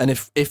 and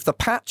if the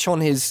patch on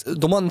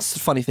the one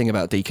funny thing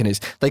about Deacon is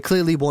they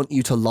clearly want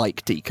you to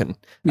like Deacon,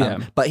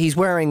 but he's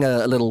wearing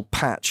a little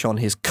patch on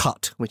his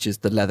cut, which is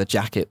the leather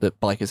jacket that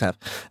bikers have,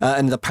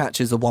 and the patch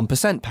is a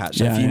 1% patch.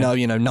 So if you know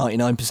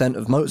 99%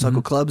 of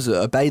motorcycle clubs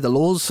obey the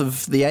laws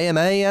of the AMA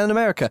and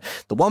America,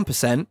 the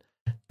 1%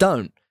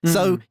 don't.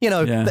 So,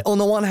 on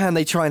the one hand,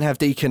 they try and have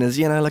Deacon as,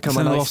 like, I'm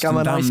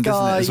a nice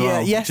guy. As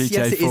well? Yes, it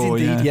is GTA4,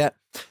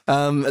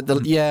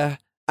 indeed, yeah.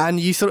 And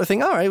you sort of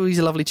think, all right, well, he's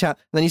a lovely chap.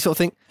 And then you sort of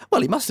think,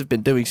 well, he must have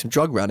been doing some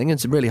drug running and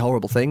some really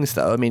horrible things,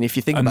 though. I mean, if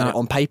you think about it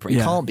on paper, he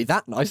can't be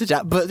that nice a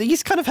chap. But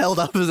he's kind of held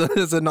up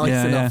as a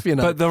nice enough,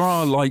 But there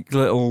are, like,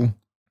 little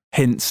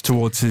hints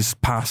towards his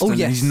past. And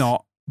he's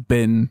not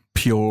been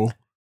pure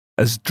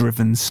as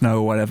driven snow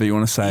or whatever you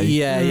want to say.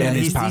 In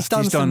his past.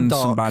 He's done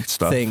some bad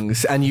stuff.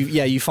 Things, and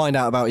you find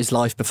out about his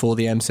life before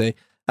the MC.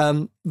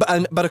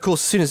 But of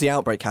course, as soon as the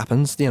outbreak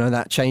happens,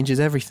 that changes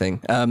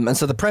everything. And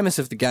so the premise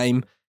of the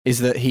game is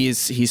that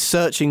he's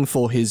searching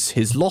for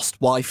his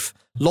lost wife,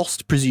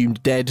 lost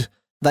presumed dead.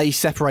 They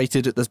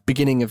separated at the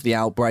beginning of the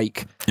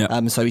outbreak.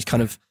 So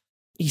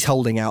he's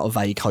holding out a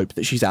vague hope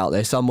that she's out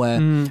there somewhere.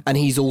 And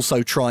he's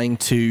also trying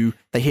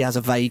he has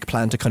a vague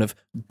plan to kind of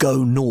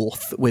go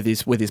north with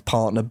his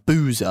partner,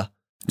 Boozer.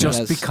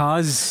 Just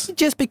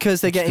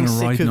because they're getting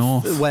sick of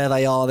north. where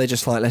they are, they're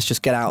just like, let's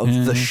just get out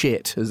of the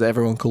shit, as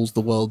everyone calls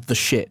the world, the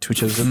shit,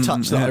 which is a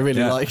touch that I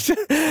really liked.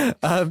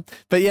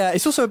 But yeah,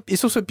 it's also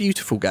a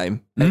beautiful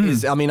game. It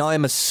is, I mean, I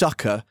am a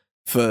sucker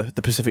for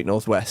the Pacific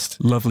Northwest.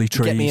 Lovely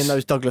trees. Get me in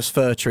those Douglas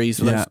fir trees,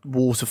 those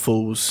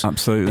waterfalls.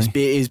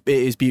 Absolutely. It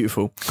is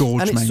beautiful.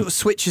 Gorge, and it mate. sort of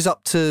switches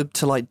up to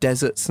like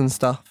deserts and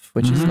stuff,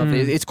 which is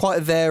lovely. It's quite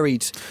a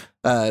varied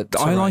I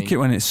terrain. like it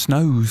when it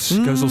snows.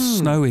 It goes all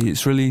snowy.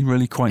 It's really,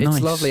 really quite nice.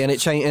 It's lovely, and it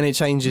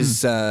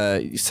changes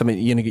something.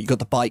 You've got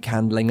the bike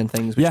handling and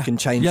things, which can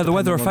change. Yeah, the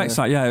weather depending on affects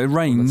that. Yeah, it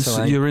rains.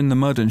 You're in the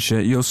mud and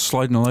shit. You're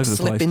sliding all over the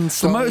place. Slipping, The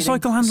sliding.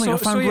 motorcycle handling I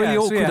found really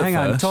awkward at hang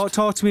on. first.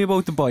 Talk to me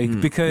about the bike,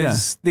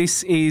 because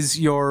this is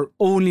your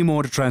only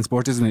mode of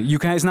transport, isn't it?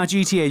 It's not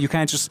GTA. You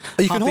can't just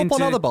You can hop hop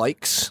on into- other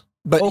bikes,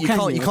 but you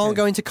can't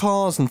go into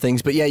cars and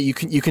things. But yeah, you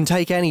can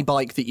take any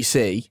bike that you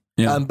see.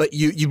 Yeah. But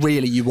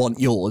you want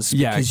yours,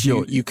 Yeah, because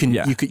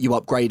it's you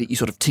upgrade it, you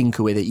sort of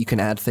tinker with it, you can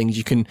add things,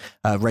 you can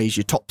raise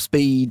your top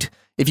speed.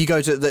 If you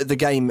go to the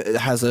game,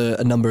 has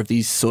a number of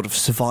these sort of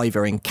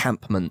survivor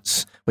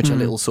encampments, which are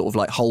little sort of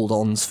like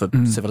hold-ons for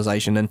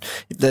civilization, and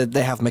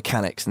they have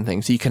mechanics and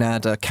things. So you can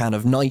add a can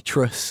of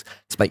nitrous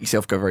to make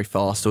yourself go very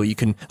fast, or you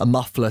can a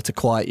muffler to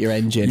quiet your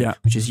engine,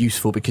 which is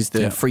useful because the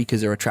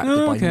freakers are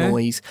attracted by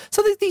noise.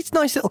 So these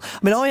nice little. I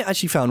mean, I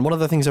actually found one of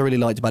the things I really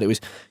liked about it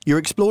was you're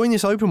exploring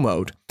this open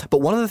world,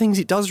 but one of the things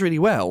it does really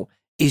well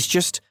is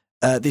just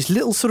this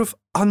little sort of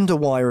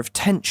underwire of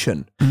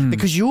tension,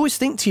 because you always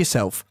think to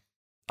yourself,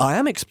 I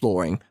am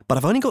exploring, but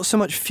I've only got so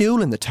much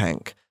fuel in the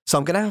tank, so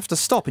I'm going to have to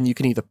stop. And you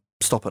can either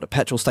stop at a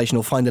petrol station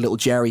or find a little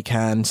jerry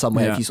can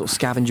somewhere if you sort of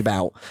scavenge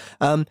about.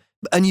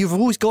 And you've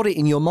always got it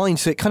in your mind,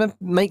 so it kind of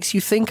makes you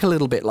think a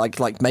little bit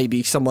like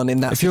maybe someone in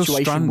that If you're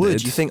situation stranded,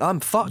 would. You think, I'm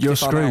fucked You're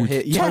if I'm out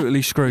screwed. here.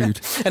 Totally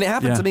screwed. And it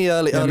happened to me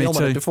early me on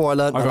too. before I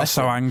learned my got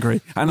lesson. so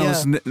angry. And I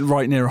was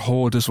right near a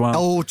horde as well.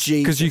 Oh,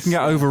 Jesus. Because you can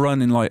get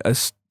overrun in like a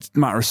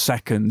matter of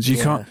seconds.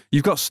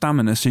 You've got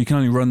stamina, so you can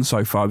only run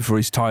so far before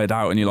he's tired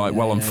out and you're like,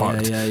 I'm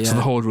fucked. So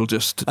the horde will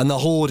just And the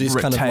horde is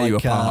kind of tear you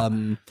like apart.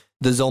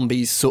 the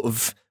zombies sort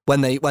of when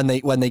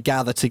they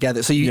gather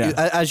together. So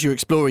as you're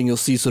exploring, you'll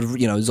see sort of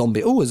a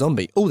zombie. Oh, a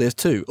zombie. Oh, there's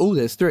two. Oh,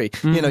 there's three.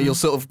 You'll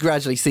sort of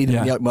gradually see them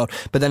in the open world.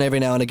 But then every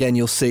now and again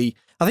you'll see.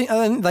 I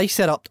think they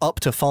set up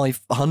to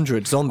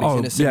 500 zombies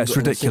in a single. It's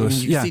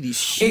ridiculous. You see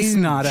these It's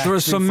not. There are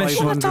some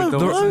missions.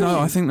 No,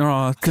 I think there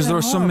are, because there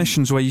are some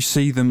missions where you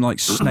see them like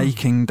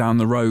snaking down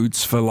the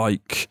roads for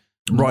like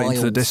right into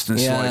the miles.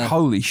 distance. Yeah. Like,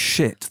 holy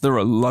shit, there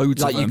are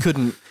loads like of them. you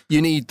couldn't.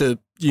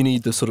 You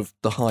need the sort of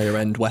the higher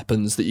end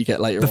weapons that you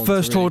get later. The on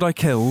first to really- horde I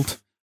killed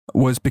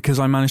was because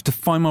I managed to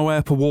find my way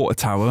up a water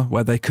tower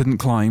where they couldn't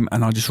climb,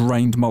 and I just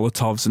rained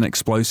Molotovs and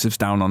explosives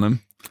down on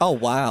them. Oh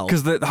wow!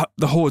 Because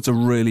the hordes are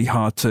really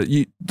hard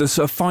to. There's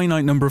a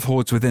finite number of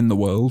hordes within the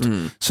world,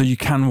 so you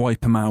can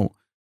wipe them out,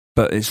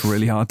 but it's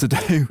really hard to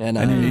do, Yeah,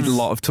 no, and you it need a is.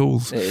 lot of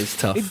tools. It is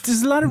tough.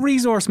 There's a lot of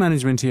resource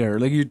management here.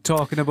 Like you're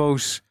talking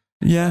about,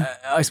 Yeah,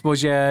 I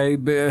suppose,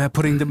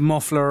 putting the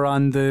muffler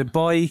on the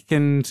bike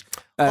and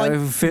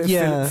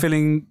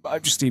filling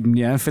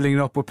it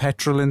up with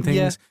petrol and things.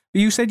 Yeah.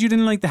 But you said you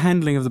didn't like the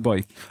handling of the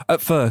bike.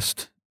 at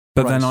first,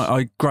 but then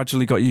I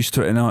gradually got used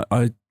to it,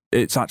 and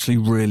it's actually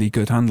really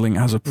good handling. It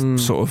has a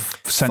sort of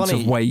sense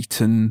Funny. of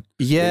weight, and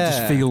it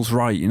just feels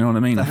right. You know what I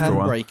mean? The after a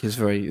while. handbrake is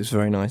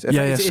very nice.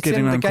 Yeah, It's skidding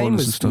in, around the game corners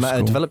was and stuff's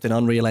cool. developed in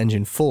Unreal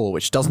Engine 4,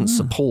 which doesn't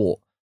support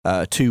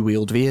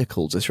two-wheeled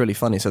vehicles. It's really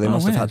funny. So they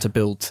must have had to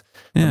build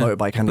the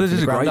motorbike handle. They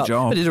did a great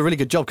job. They did a really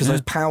good job because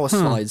those power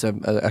slides are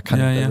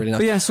kind of really nice.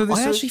 But yeah, so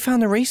I actually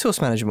found the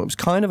resource management was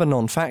kind of a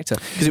non-factor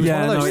because it was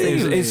one of those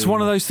things. It's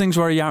one of those things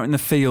where you're out in the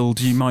field,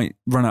 you might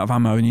run out of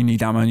ammo and you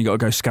need ammo and you got to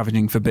go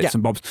scavenging for bits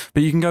and bobs.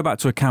 But you can go back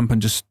to a camp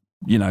and just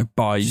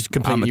buy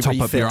completely top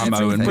up your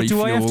ammo and But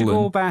refuel. do I have to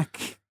go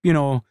back,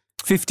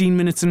 15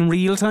 minutes in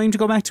real time to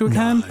go back to a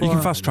camp? You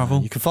can fast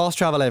travel. You can fast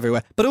travel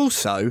everywhere. But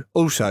also,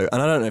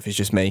 and I don't know if it's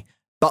just me,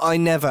 but I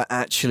never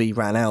actually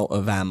ran out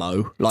of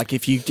ammo. Like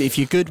if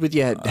you're good with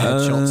your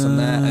headshots and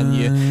that,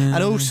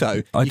 and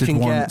also I you did can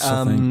once,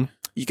 I think.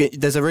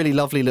 there's a really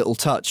lovely little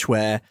touch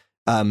where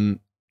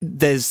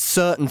there's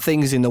certain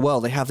things in the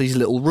world. They have these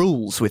little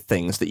rules with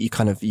things that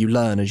you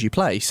learn as you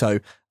play. So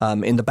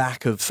in the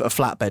back of a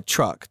flatbed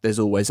truck, there's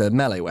always a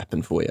melee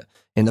weapon for you.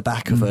 In the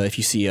back of if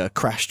you see a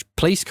crashed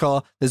police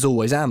car, there's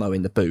always ammo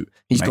in the boot.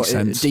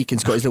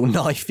 Deacon's got his little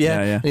knife,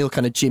 and he'll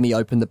kind of jimmy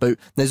open the boot.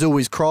 There's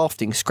always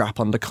crafting scrap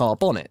under car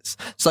bonnets.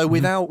 So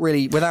without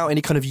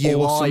any kind of UI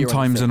or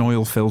sometimes or an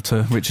oil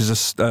filter, which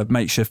is a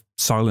makeshift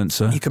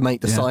silencer. you can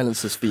make the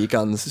silencers for your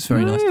guns. It's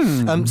very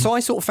nice. So I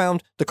sort of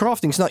found the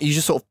crafting snut. You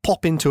just sort of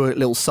pop into a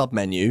little sub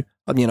menu.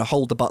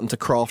 Hold the button to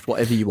craft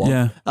whatever you want.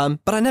 Yeah.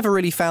 But I never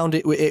really found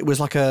it. It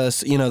was like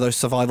those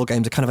survival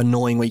games are kind of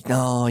annoying. Where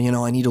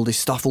I need all this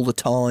stuff all the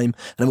time,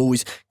 and I'm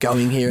always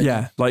going here.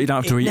 Yeah, like you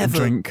don't have to eat and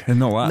drink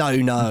and all that.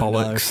 No,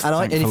 bollocks. No.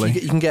 And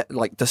if you can get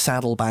like the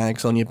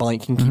saddlebags on your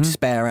bike, you can keep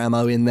spare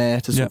ammo in there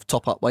to sort of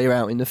top up while you're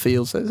out in the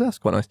field. So that's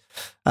quite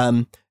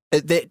nice.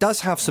 It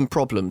does have some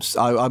problems.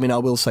 I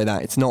will say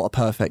that it's not a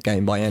perfect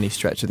game by any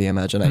stretch of the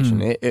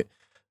imagination.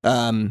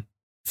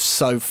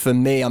 So for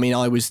me,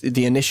 I was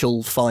the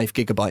initial 5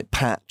 gigabyte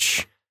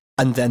patch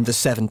and then the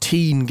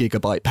 17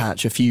 gigabyte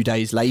patch a few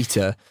days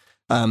later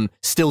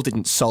still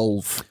didn't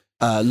solve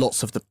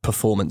lots of the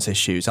performance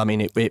issues.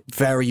 It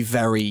very,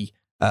 very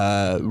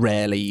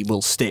rarely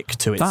will stick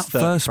to its That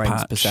 30 first frames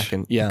patch per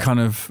second. Yeah. kind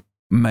of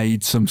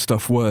made some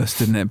stuff worse,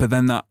 didn't it? But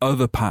then that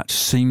other patch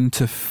seemed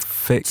to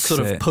fix Sort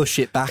of push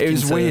it back. It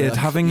was into, weird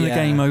having the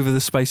game over the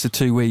space of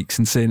 2 weeks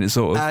and seeing it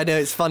sort of. I know,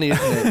 it's funny,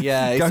 isn't it?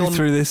 Yeah, go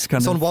through this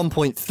kind it's of. on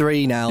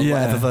 1.3 now,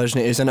 whatever version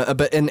it is, and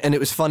it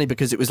was funny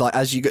because it was like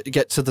as you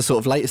get to the sort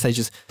of later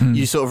stages,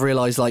 you sort of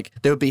realise like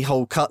there would be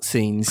whole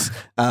cutscenes,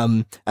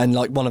 and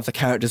like one of the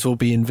characters will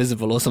be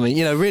invisible or something.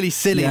 Really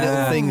silly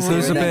little things. There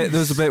was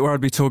a bit where I'd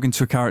be talking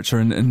to a character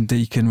and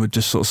Deacon would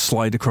just sort of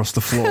slide across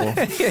the floor.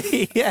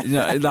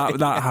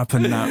 That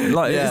happened now.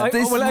 Like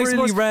it's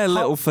really rare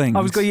little things.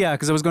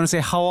 Because I was going to say,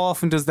 how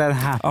often does that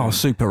happen? Oh,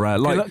 super rare.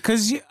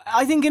 Because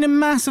I think in a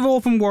massive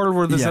open world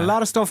where there's a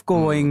lot of stuff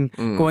going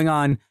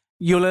on,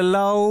 you'll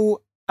allow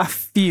a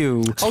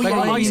few.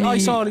 I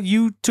saw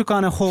you took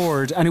on a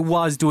horde and it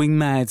was doing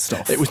mad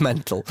stuff. It was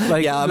mental.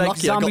 I'm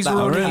lucky zombies I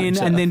got that running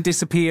in and then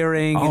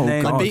disappearing. Oh, and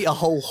then I beat a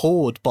whole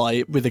horde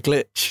with a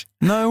glitch.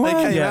 No way.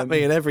 They came at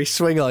me, and every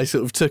swing I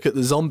sort of took at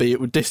the zombie, it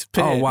would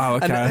disappear. Oh wow!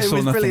 Okay, and I saw it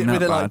was nothing brilliant. that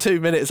Within bad. like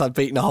 2 minutes, I'd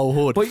beaten a whole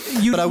horde.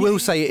 But I will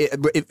say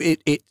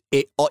it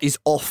is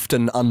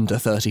often under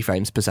 30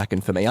 frames per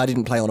second for me. I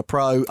didn't play on a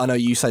pro. I know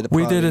you say the pro.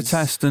 We did a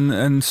test,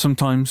 and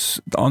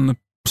sometimes on the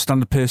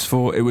standard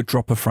PS4, it would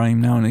drop a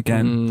frame now and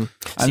again.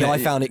 See, I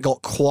found it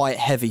got quite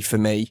heavy for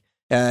me.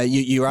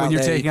 You're out when you're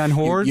there, taking on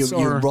hordes,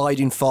 you're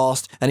riding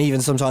fast, and even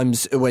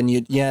sometimes when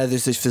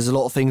there's a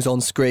lot of things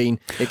on screen,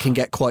 it can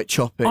get quite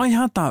choppy. I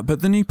had that,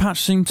 but the new patch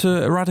seemed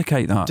to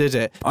eradicate that. Did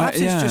it? Perhaps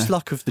it's just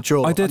luck of the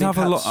draw. I did have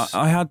a lot.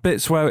 I had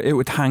bits where it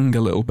would hang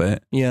a little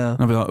bit. Yeah,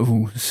 and I'd be like,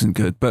 "Oh, this isn't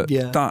good." But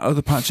that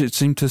other patch, it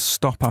seemed to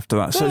stop after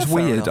that. So it's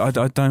weird. I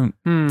don't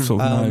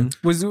sort of know.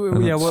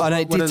 And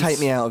it did take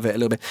me out of it a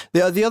little bit.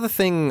 The other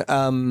thing,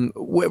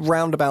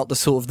 round about the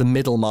sort of the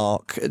middle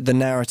mark, the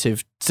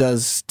narrative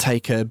does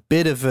take a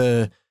bit of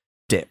a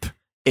dip.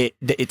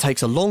 It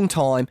takes a long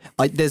time.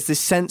 There's this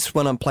sense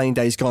when I'm playing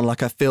Days Gone,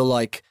 like I feel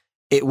like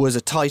it was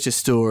a tighter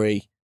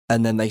story,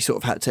 and then they sort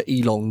of had to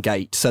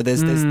elongate. So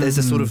there's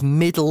a sort of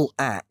middle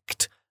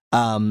act,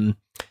 and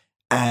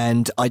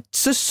I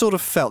just sort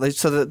of felt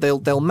so that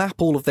they'll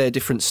map all of their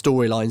different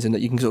storylines in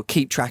that you can sort of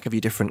keep track of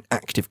your different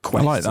active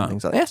quests. I like that. And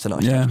things like that. That's a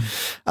nice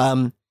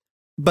touch.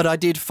 But I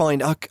did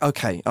find,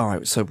 okay, all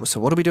right, so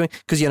what are we doing?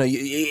 Because,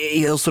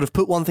 he'll sort of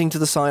put one thing to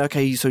the side,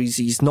 okay, so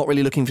he's not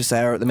really looking for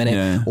Sarah at the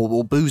minute,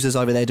 or Boozer's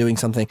over there doing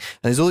something,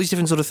 and there's all these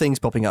different sort of things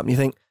popping up, and you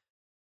think,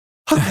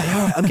 okay,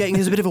 all right, I'm getting,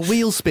 there's a bit of a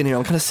wheel spin here,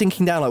 I'm kind of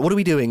sinking down, like, what are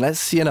we doing?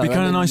 Let's, It'd be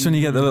kind of nice when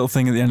you get the little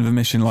thing at the end of a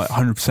mission, like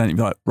 100%, you'd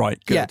be like,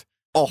 right, good. Yeah.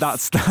 Off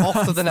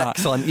to the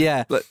next one,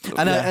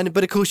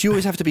 but of course you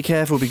always have to be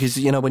careful because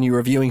when you're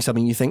reviewing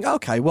something you think,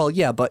 okay, well,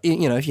 yeah, but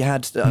if you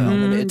had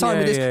unlimited time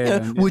with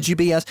this, would you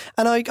be as?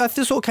 And I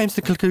just sort of came to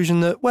the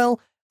conclusion that,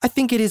 well, I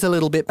think it is a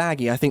little bit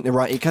baggy. I think it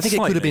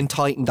could have been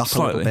tightened up a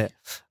little bit.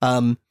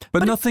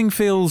 But nothing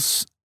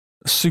feels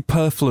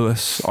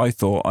superfluous. I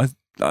thought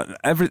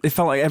it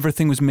felt like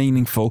everything was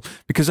meaningful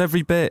because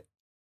every bit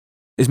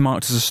is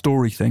marked as a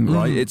story thing,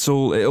 right? It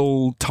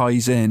all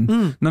ties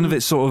in. None of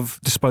it's sort of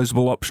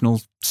disposable,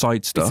 optional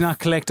side stuff. It's not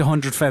collect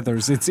 100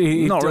 feathers. It's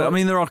not. I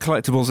mean, there are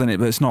collectibles in it,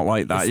 but it's not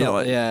like that. It's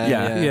not-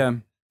 yeah.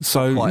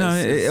 So Quite no,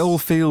 it all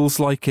feels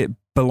like it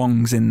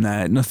belongs in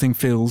there. Nothing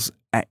feels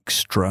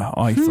extra.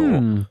 I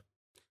thought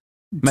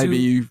maybe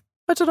you.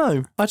 I don't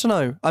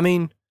know. I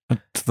mean, I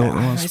thought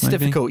there was, it's maybe.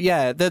 difficult.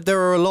 Yeah, there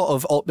are a lot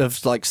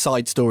of like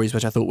side stories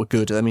which I thought were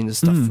good. I mean, the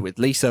stuff with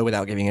Lisa,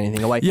 without giving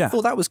anything away, Yeah. I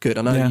thought that was good.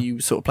 I know you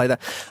sort of play that.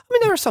 I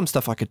mean, there are some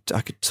stuff I could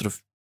sort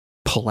of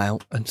pull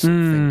out and sort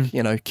of think,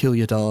 you know, kill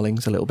your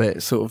darlings a little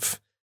bit, sort of.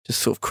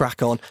 Just sort of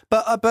crack on,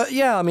 but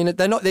yeah, I mean,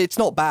 they're not. It's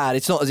not bad.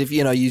 It's not as if,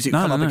 you know, you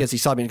come up against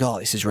these side and go, oh,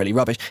 this is really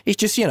rubbish. It's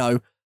just, you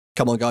know,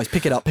 come on, guys,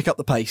 pick up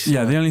the pace.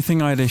 Yeah, the only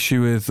thing I had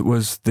issue with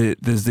was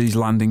there's these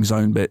landing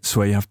zone bits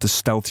where you have to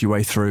stealth your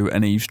way through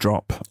and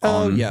eavesdrop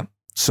on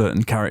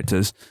certain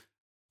characters,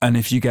 and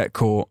if you get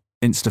caught,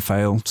 insta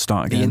fail,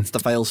 start The again.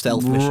 insta fail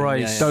stealth mission.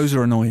 Right. Yeah. Those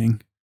are annoying.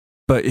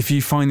 But if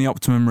you find the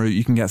optimum route,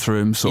 you can get through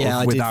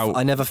them without.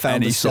 I never found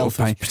any the sort of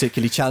stealth was pain.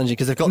 particularly challenging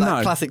because they've got that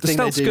No, classic the thing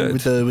they stealth's do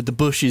good. with the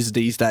bushes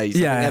these days.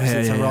 Yeah, I think ever yeah,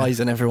 since yeah, yeah.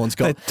 Horizon, everyone's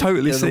got They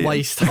totally see the 'em.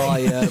 waist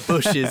high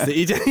bushes that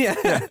you do. Yeah.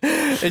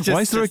 It just-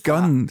 Why is there a just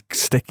gun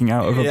sticking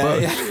out of a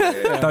bush?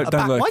 Yeah. Don't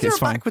look. Why is there It's a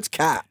fine. backwards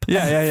cap?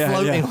 Yeah.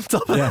 Floating on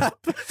top of Yeah. that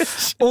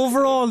bush?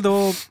 overall,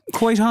 though,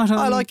 quite hot.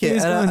 I like it,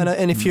 Days Gone.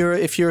 and if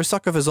you're a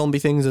sucker for zombie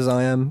things as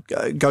I am,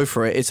 go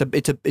for it. It's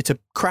a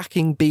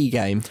cracking B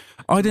game.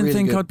 I didn't Really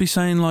think good. I'd be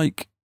saying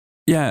like,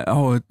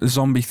 the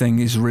zombie thing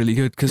is really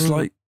good because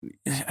like,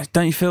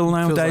 don't you feel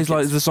nowadays like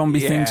like, it's- the zombie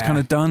thing's kind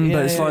of done? Yeah,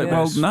 but it's yeah, like, yeah.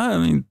 well, no, I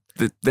mean,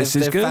 this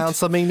is They've good. found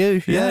something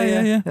new.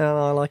 Yeah.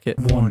 I like it.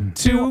 1,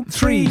 2,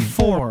 3,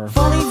 4,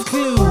 5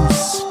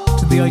 clues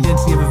to the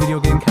identity of a video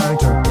game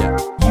character. Yeah.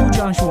 You,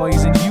 Josh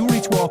Wise, and you,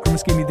 Rich Walker,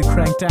 must give me the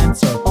correct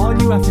answer. All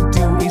you have to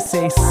do is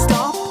say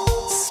stop it,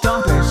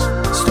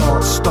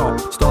 Stop.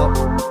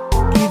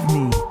 give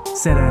me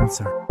said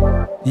answer.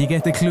 You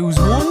get the clues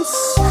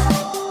once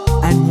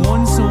and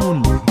once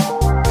only.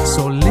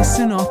 So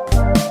listen up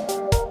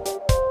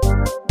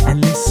and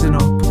listen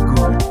up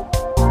good.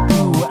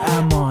 Who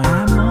am I?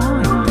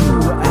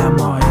 Who am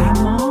I?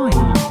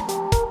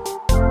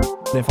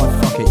 And if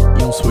I fuck it,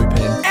 you'll swoop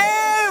in.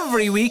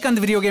 Every week on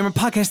the Video Gamer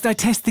Podcast, I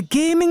test the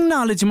gaming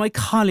knowledge of my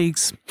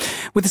colleagues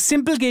with a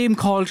simple game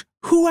called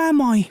Who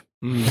Am I?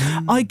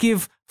 I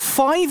give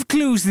 5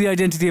 clues to the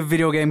identity of a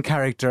video game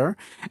character,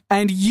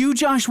 and you,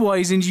 Josh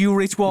Wise, and you,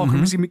 Rich Walker,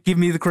 must give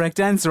me the correct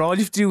answer. All you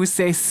have to do is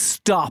say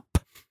stop,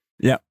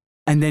 Yeah.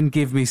 and then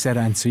give me said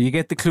answer. You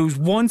get the clues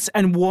once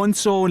and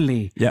once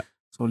only. Yeah.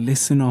 So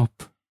listen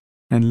up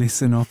and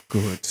listen up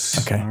good.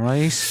 Okay. All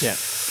right? Yeah.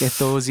 Get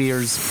those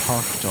ears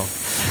perked up.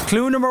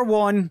 Clue number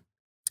 1.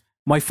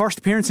 My first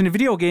appearance in a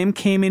video game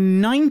came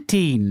in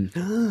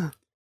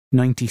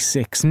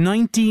 1996,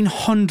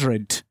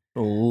 1900,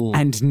 Oh.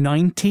 and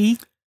 96.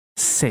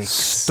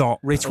 Stop.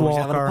 Rich He's having a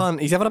Walker. pun.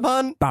 He's having a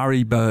pun.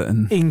 Barry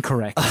Burton.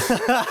 Incorrect.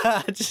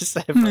 Just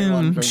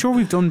everyone. I'm sure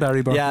we've done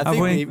Barry Burton. Yeah, I think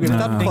Have we? we've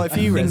done No. quite a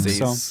few I think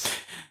Rezzies. so.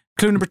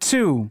 Clue number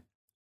 2.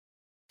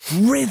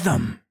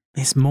 Rhythm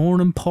is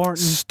more important.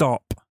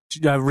 Stop.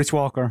 Rich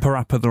Walker.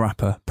 Parappa the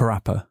Rapper.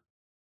 Parappa.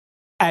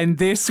 And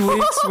this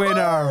week's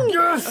winner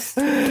is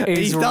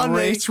He's done me.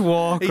 Rich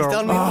Walker. He's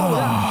done me.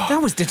 That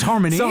was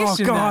determination. Oh,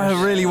 God, that.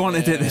 I really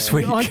wanted it this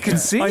week. I can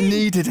see. I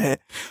needed it.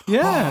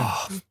 Yeah.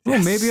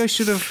 Well, maybe I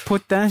should have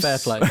put that Fair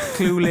play.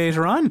 clue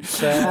later on.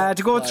 To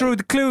go through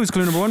the clues.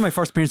 Clue number 1, my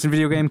first appearance in a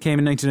video game came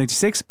in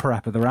 1996,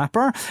 Parappa the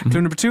Rapper.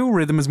 Clue number 2,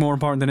 rhythm is more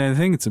important than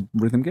anything. It's a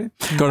rhythm game.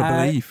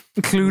 Gotta believe.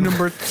 Clue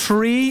number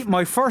 3,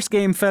 my first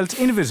game felt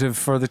innovative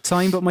for the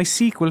time, but my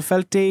sequel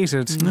felt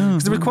dated.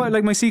 Because it was quite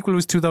like my sequel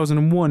was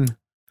 2001.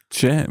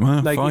 Shit,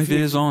 well, Like, 5 if you-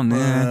 years on,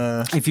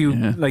 yeah. If you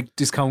Yeah. like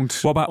discount.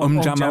 What about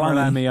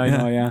Jamalami? I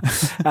know,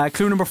 yeah.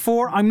 Clue number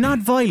 4, I'm not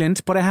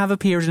violent, but I have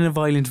appeared in a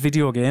violent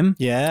video game.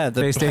 Yeah,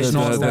 the PlayStation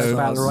All-Stars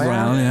Battle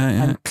Royale. yeah.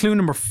 And clue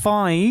number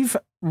 5,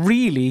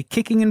 really,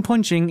 kicking and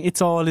punching, it's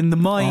all in the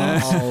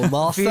mind. Oh, I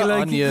Master feel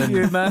like Onion.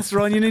 you're Master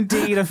Onion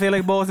indeed. I feel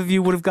like both of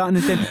you would have gotten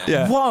it then.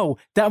 Yeah. Wow,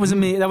 that was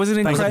amazing. That was an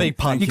That was a incredible. big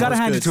pun. You got to That was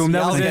hand it good. to him. That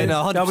Yeah, was okay, a,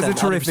 no, that was a 100%,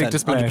 terrific 100%,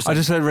 display. 100%. I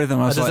just heard rhythm.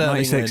 I was A like, deserving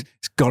 96. win.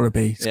 It's gotta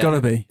be. It's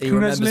gotta be. He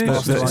remembers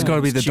Congratulations. Master It's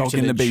gotta be the Onion's dog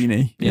in the tutelage.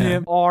 beanie. Yeah.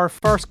 Our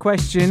first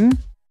question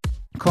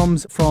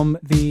comes from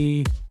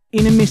the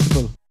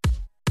inimitable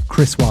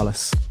Chris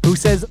Wallace, who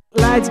says,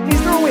 lads,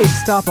 is there a way to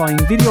stop buying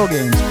video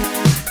games?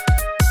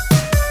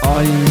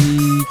 I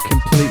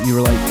completely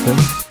relate to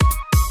this.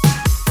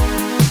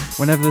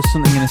 Whenever there's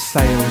something in a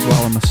sale as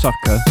well, I'm a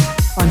sucker.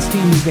 On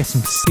Steam, you get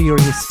some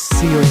serious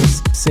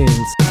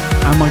sales.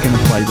 Am I going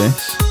to play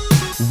this?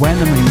 When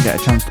am I going to get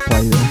a chance to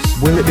play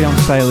this? Will it be on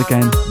sale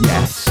again?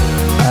 Yes.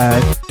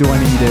 Do I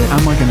need it?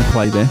 Am I going to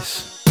play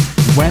this?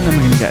 When am I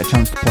going to get a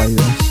chance to play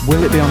this?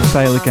 Will it be on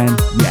sale again?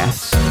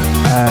 Yes.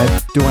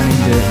 Do I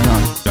need it? No.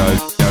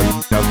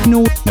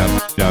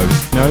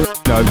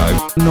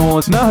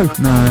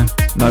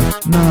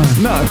 No.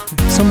 No.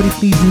 Somebody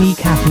please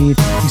kneecap me if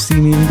you see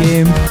me in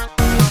game.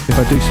 If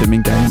I do see him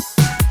in game,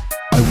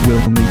 I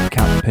will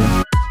kneecap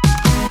him.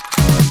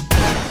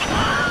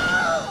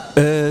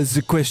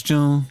 The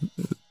question,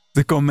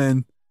 the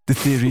comment, the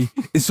theory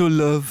is all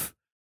love.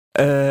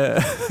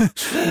 The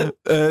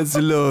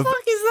love,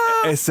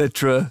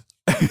 etc.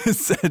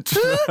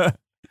 etc.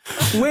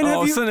 When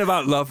have you something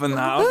about love and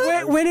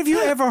that. when have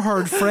you ever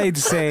heard Fred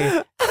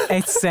say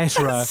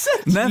etc.?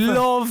 Never.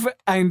 Love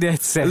and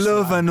etc.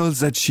 Love and all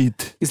that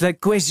shit. It's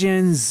like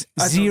questions,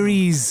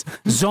 series,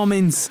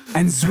 zommins,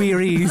 and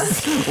zweries.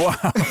 Wow.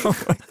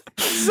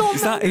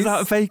 Is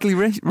that vaguely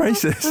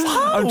racist?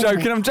 I'm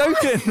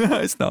joking. No,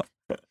 it's not.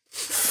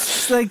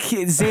 It's like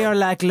they are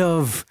like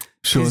love.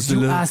 Sure, Because the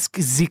you love. ask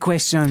the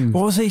question.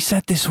 What was he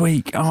said this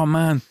week? Oh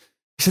man,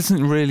 he said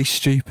something really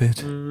stupid.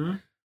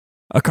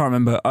 I can't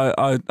remember.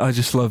 I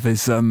just love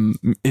his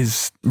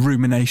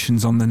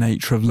ruminations on the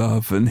nature of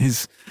love and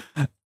his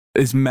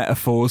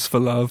metaphors for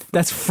love.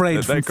 That's Fred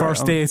They're from great,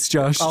 First aren't Dates,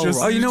 Josh. Oh, Just-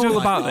 right. Oh, you know Just all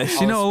like about that. this.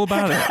 You know all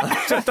about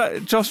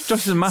it. Josh is a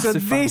So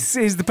massive fan. this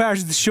is the part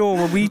of the show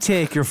where we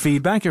take your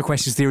feedback, your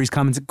questions, theories,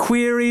 comments, and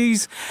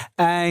queries,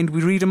 and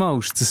we read them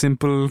out. It's a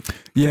simple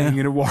thing, and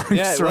it works.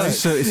 Yeah, it right? works.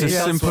 So it's as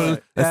Yeah, that's simple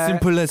right. as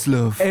simple as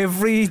love.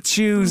 Every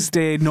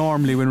Tuesday,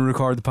 normally when we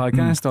record the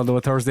podcast, although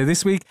a Thursday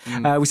this week,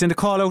 we send a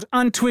call out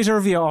on Twitter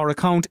via our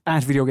account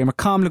at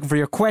VideoGamer.com looking for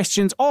your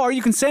questions, or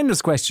you can send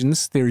us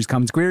questions, theories,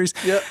 comments, queries,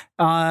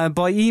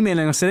 by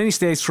emailing us at any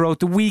stage throughout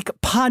the week,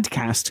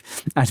 podcast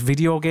at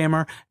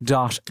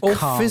videogamer.com. Or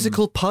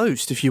physical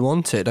post if you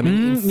wanted. I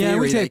mean, in yeah,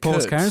 we theory, take they could.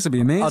 postcards, it'd be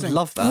amazing. I'd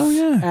love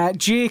that.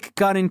 Jake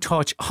got in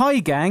touch. Hi,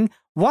 gang.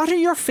 What are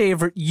your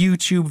favourite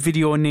YouTube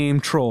video name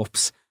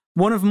tropes?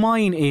 One of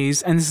mine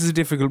is, and this is a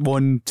difficult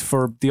one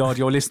for the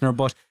audio listener,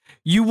 but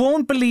you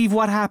won't believe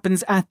what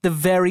happens at the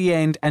very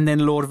end, and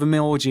then a load of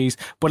emojis,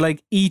 but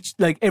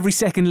every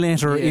second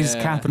letter is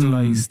Yeah.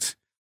 capitalised.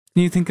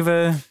 Can you think of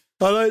a...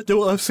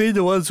 I've seen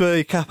the ones where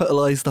they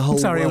capitalise the whole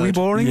Sorry, are we word.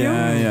 boring you?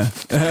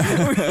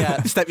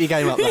 Yeah, step your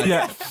game up, lad.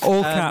 Yeah,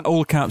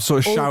 all caps,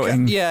 sort of all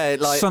shouting.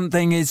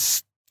 Something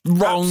is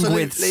wrong with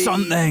Absolutely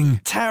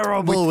something.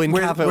 terrible in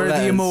Where capital the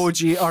letters.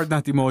 emoji, or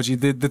not the emoji,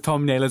 the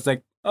thumbnail is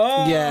like,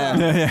 oh.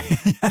 Yeah.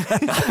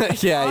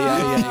 Yeah.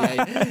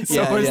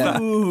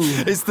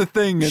 It's the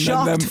thing, and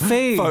Shocked then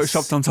face.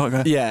 photoshopped on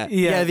top.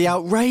 Yeah, the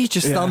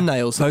outrageous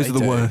thumbnails. that Those are they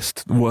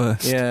the do.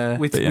 worst. Yeah.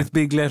 With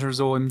big letters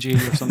OMG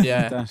or something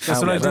Yeah. like that. That's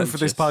what I do for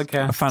this A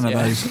podcast. fan of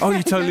those. Oh,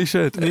 you totally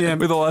should. Yeah.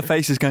 With all their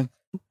faces going.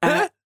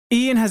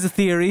 Ian has a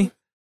theory.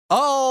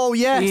 Oh,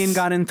 yes. Ian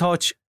got in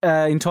touch.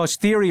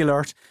 Theory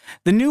alert.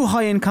 The new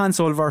high-end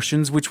console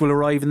versions, which will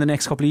arrive in the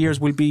next couple of years,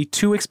 will be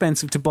too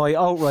expensive to buy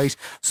outright,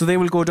 so they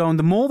will go down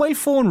the mobile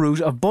phone route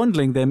of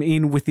bundling them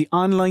in with the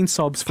online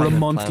subs for a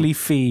monthly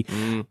fee.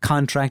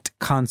 Contract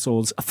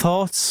consoles.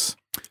 Thoughts?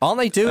 Aren't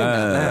they doing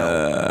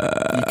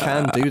that now? You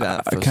can do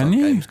that for can some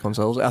you? games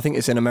consoles. I think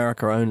it's in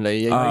America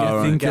only. You I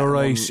can think get you're them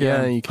right, on-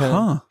 yeah. you can.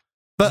 Huh.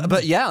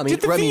 But yeah, I mean,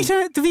 Did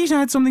the Vita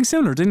had something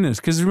similar, didn't it?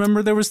 Because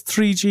remember there was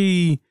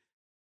 3G.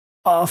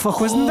 Oh fuck,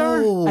 wasn't there?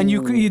 And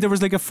there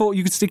was like a phone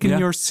you could stick in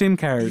your SIM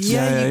cards.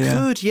 Yeah, you yeah.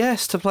 could,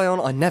 yes, to play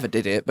on. I never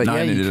did it, but No,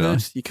 yeah, neither you did I.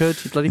 could. You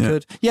could. You bloody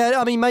could. Yeah,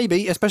 I mean,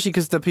 maybe, especially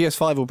because the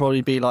PS5 will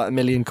probably be like £1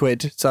 million,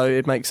 so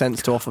it makes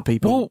sense to offer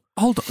people. Well,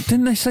 hold on.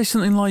 Didn't they say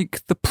something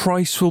like the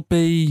price will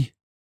be?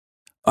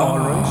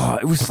 right.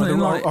 It was something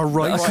like.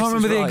 right. I can't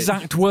remember the Right.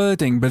 exact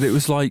wording, but it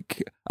was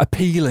like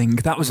appealing.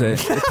 That was it.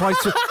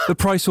 The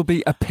price will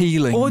be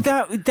appealing. Oh,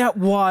 that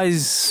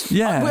was.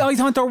 Yeah. I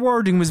thought their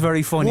wording was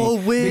very funny.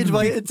 What a weird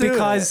way to do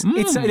because it.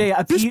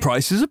 it's This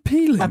price is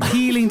appealing.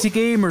 appealing to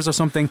gamers or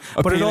something.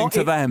 But Appealing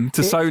to them,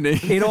 to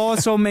Sony. It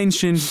also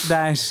mentioned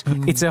that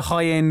it's a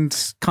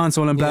high-end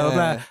console and blah blah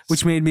blah, Yes.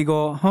 which made me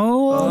go,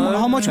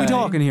 how much are we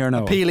talking here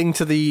now? Appealing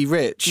to the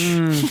rich.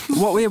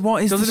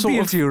 What is Does the it sort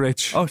appeal of? to you,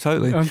 Rich? Oh,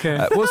 totally.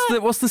 Okay.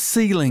 What's the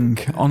ceiling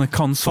on a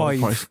console 5.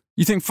 price?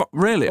 You think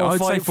really? Oh, I'd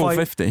say 5.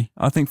 450.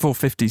 I think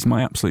 450 is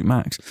my absolute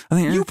max. I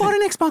think You bought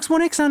an Xbox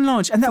One X on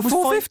launch, and that was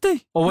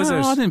 450. Oh, was No,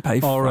 it? I didn't pay.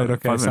 Oh, right,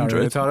 okay, sorry.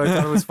 500. I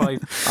thought it was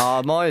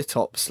 5. My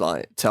top's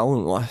like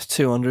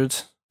 200.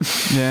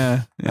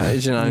 Yeah,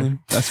 You know,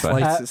 that's fair.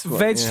 Places,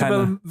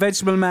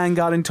 Vegetable Man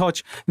got in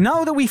touch.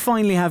 Now that we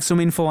finally have some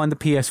info on the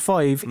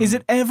PS5, is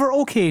it ever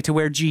okay to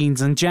wear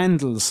jeans and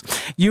jandals?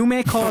 You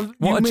may call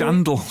What you a may-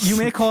 jandal. You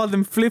may call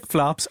them flip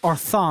flops or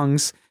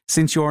thongs,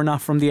 since you're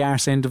not from the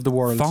arse end of the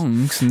world.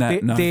 Thongs? No,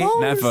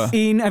 never.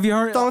 Ian, have you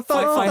heard? Thong,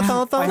 thong, I have-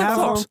 thong, thong, I have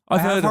thong. heard- I've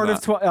I have heard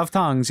heard of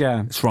thongs.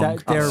 Yeah, It's wrong.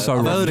 They're So I've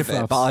wrong. heard of it,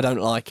 flip-flops. but I don't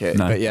like it.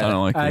 No, but yeah. I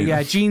don't like it. Yeah,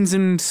 either. jeans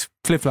and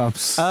flip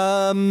flops.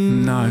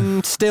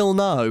 No. Still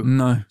no.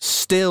 No,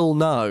 Still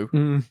no.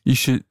 you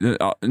should.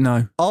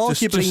 No,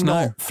 Arguably just no.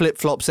 not flip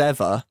flops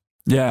ever.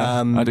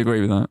 Yeah, I'd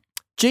agree with that.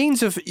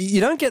 Jeans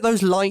you don't get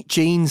those light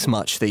jeans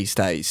much these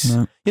days.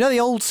 No. You know the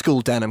old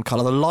school denim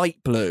colour, the light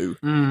blue.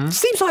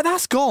 Seems like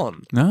that's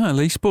gone. No,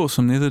 Elise bought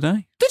some the other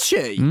day. Did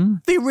she?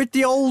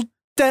 The old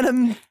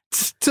denim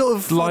sort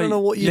of, I don't know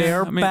what you...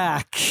 They're I mean,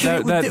 back.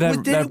 They're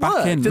Did it back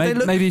work? in. Did they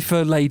look- Maybe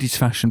for ladies'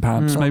 fashion,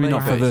 perhaps. Maybe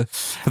not for maybe.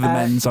 the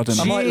men's. I don't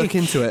know. I might look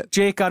into it.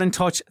 Jake got in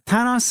touch.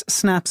 Thanos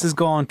snaps his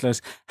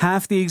gauntlet.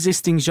 Half the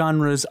existing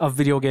genres of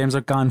video games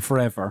are gone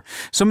forever.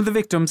 Some of the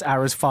victims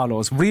are as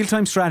follows: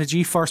 real-time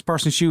strategy,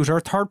 first-person shooter,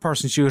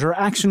 third-person shooter,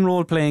 action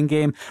role-playing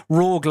game,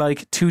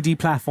 roguelike, 2D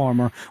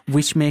platformer.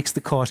 Which makes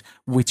the cut?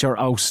 Which are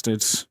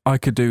ousted? I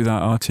could do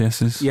that.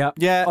 RTSs. Yeah,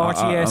 Yeah.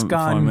 RTS I'm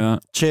gone. fine with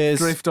that. Cheers.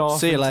 Drift off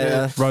See you into-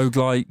 later.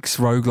 Roguelites.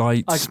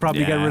 I could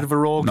probably get Yeah. rid of a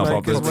Not roguelike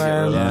bothered as to get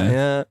rid of well.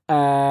 that.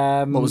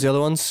 Yeah. Um, What was the other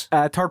ones?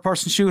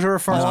 third-person shooter,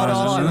 first-person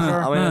no,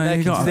 shooter, I mean, No, they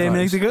you can got stay. They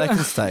make the good- They can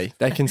stay.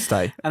 They can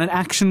stay. and an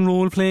action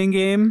role-playing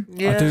game.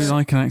 I do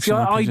like an action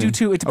Yeah, I RPG. do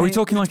too. It Are we depends-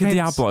 talking it like a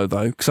depends. Diablo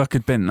though? Because I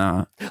could bin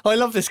that. I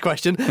love this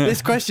question.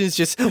 This question is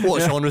just,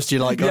 what genres do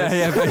you like, guys?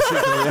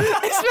 basically.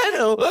 It's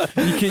mental.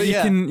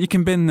 You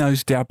can bin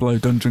those Diablo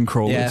dungeon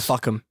crawlers. Yeah,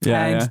 fuck them.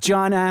 Yeah, And yeah.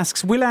 John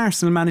asks, will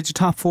Arsenal manage a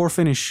top 4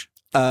 finish?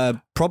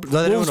 Probably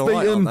they're Wolves doing all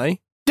right, beat 'em. aren't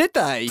they? Did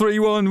they?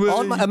 3-1.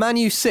 Aren't Man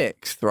U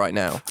 6th right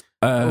now?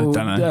 Don't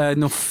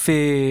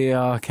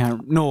know. I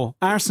can't. No,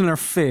 Arsenal are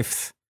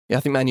 5th. Yeah,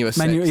 I think Man U are 6th.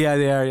 Man U, yeah,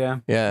 they are, yeah.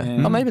 Yeah.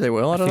 Yeah. Oh, maybe they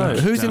will. I don't know.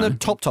 think- Who's in the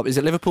dunno. top? Is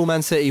it Liverpool,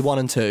 Man City, 1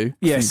 and 2?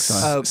 Yes.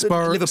 so.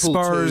 Spurs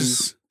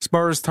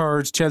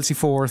 3rd, Chelsea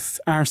 4th,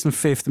 Arsenal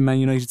 5th, and Man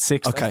United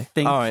 6th. I Okay.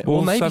 think. All right.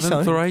 Wolves Well, maybe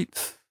 7th so. or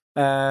 8th.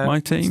 My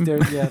team.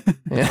 Yeah.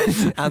 Yeah.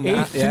 And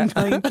that, 8th yeah. and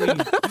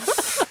 19th.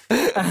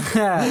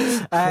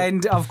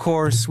 And of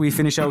course, we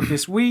finish out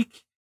this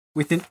week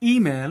with an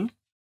email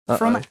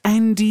from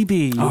Andy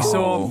B. Oh.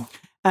 So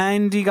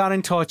Andy got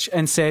in touch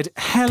and said,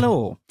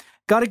 hello.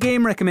 Got a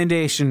game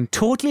recommendation.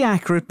 Totally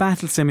accurate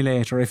battle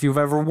simulator. If you've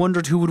ever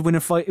wondered who would win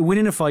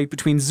in a fight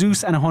between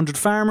Zeus and 100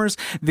 farmers,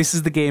 this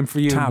is the game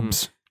for you.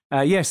 Tabs.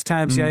 Yes,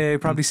 Tabs. Yeah,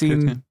 you've probably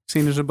seen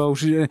it about.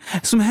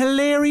 Some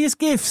hilarious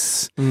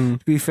gifs, to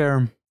be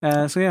fair.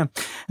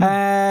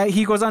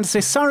 He goes on to say,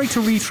 sorry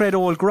to retread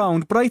old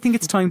ground, but I think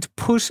it's time to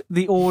put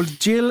the old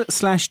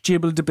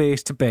Jill/Jibble debate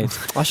to bed.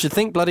 I should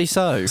think bloody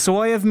so.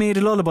 So I have made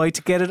a lullaby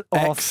to get it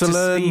off to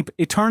Excellent. sleep.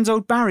 It turns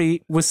out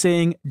Barry was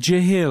saying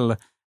Jahil.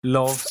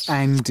 Love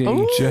Andy.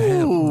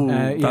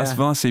 Jahil.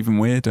 That's even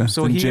weirder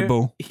So than here,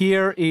 Jibble.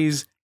 here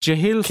is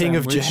Jahil King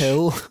of sandwich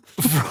Jahil.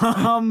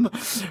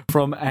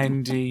 from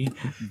Andy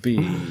B.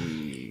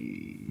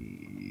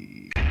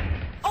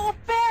 Oh,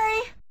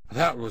 Barry!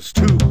 That was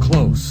too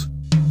close.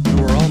 You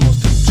were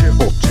almost a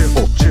jibble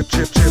Jibble.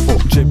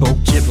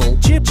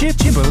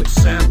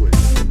 sandwich.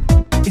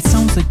 It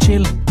sounds like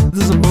chill.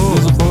 There's a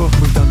book.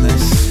 We've done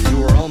this. You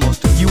were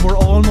almost a You were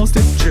almost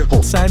a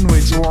jibble.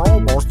 sandwich. You were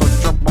almost a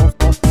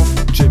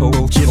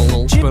Jibble.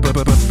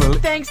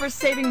 Thanks for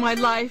saving my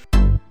life.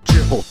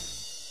 Jibble.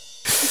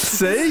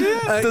 See?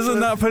 Doesn't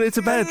that put it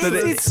to bed? That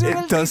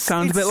it does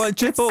sound a bit like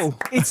Jibble.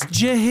 It's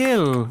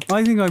Jahil.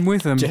 I think I'm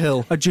with him.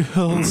 Jahil. A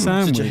Jahil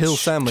sandwich. Jahil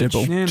sandwich.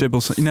 Jibble. Yeah.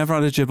 Jibble. You never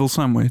had a Jibble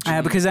sandwich?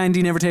 Because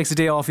Andy never takes a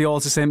day off, he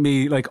also sent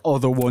me like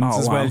other ones Oh,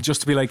 as wow. well,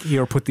 just to be like,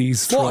 here, put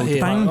these. What throughout a the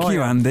hero. band. Thank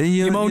you,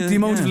 Andy. The amount of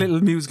Yeah.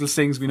 little musical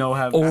things we now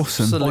have.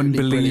 Awesome. Absolutely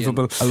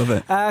Unbelievable. brilliant. I love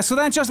it. So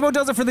that just about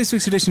does it for this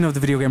week's edition of the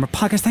Video Gamer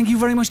Podcast. Thank you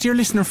very much, dear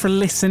listener, for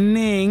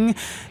listening.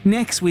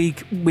 Next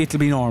week, it'll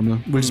be normal.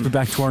 We'll just be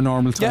back to our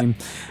normal time.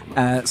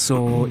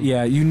 So,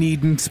 yeah, you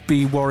needn't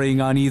be worrying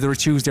on either a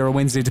Tuesday or a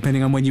Wednesday,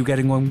 depending on when you get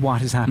in going,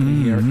 what is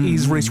happening here.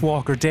 Is Rich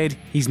Walker dead?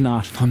 He's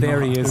not.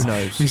 There he is. Who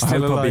knows? He's I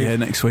still hope I'll be alive. here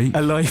next week.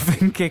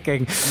 Alive and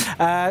kicking.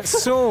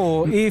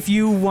 So, if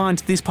you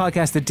want this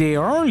podcast a day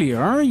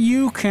earlier,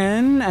 you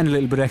can, and a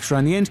little bit extra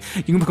on the end,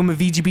 you can become a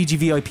VGBG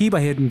VIP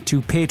by heading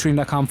to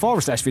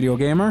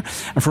patreon.com/videogamer.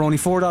 And for only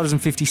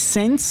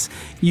 $4.50,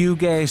 you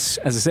get,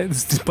 as I said,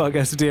 this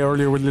podcast a day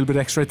earlier with a little bit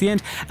extra at the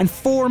end, and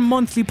 4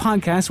 monthly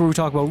podcasts where we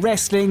talk about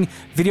wrestling,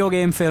 video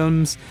game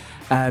films,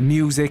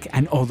 music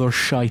and other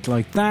shite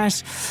like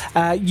that.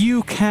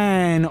 You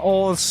can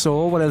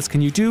also, what else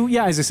can you do?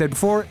 Yeah, as I said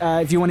before,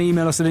 if you want to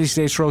email us at any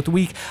stage throughout the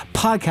week,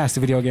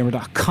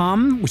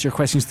 podcast@videogamer.com with your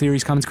questions,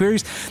 theories, comments,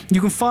 queries.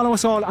 You can follow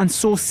us all on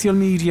social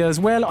media as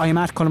well. I am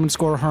at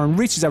Colin_Hearn,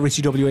 Rich is at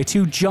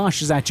RichieWA2,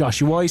 Josh is at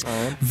JoshyWise,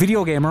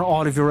 Video Gamer,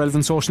 all of your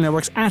relevant social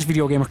networks at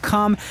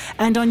VideoGamer.com,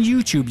 and on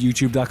YouTube,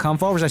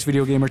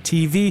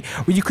 youtube.com/VideoGamerTV,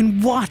 where you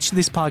can watch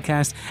this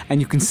podcast and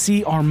you can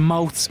see our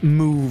mouths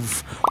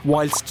move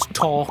whilst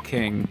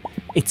talking.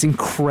 It's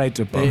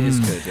incredible. It is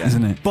good, yeah.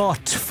 Isn't it?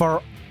 But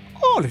for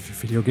all of your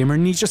video gamer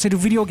needs, just head to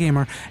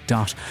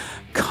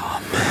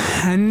videogamer.com.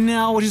 And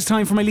now it is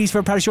time for my least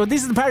favorite part of the show.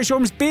 This is the part of the show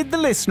where I must bid the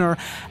listener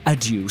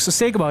adieu. So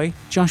say goodbye,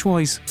 Josh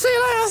Wise. See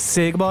you later.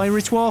 Say goodbye,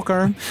 Rich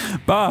Walker.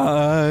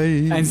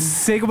 Bye. And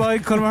say goodbye,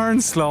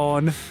 Colin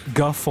Sloan.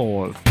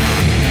 Gaffall.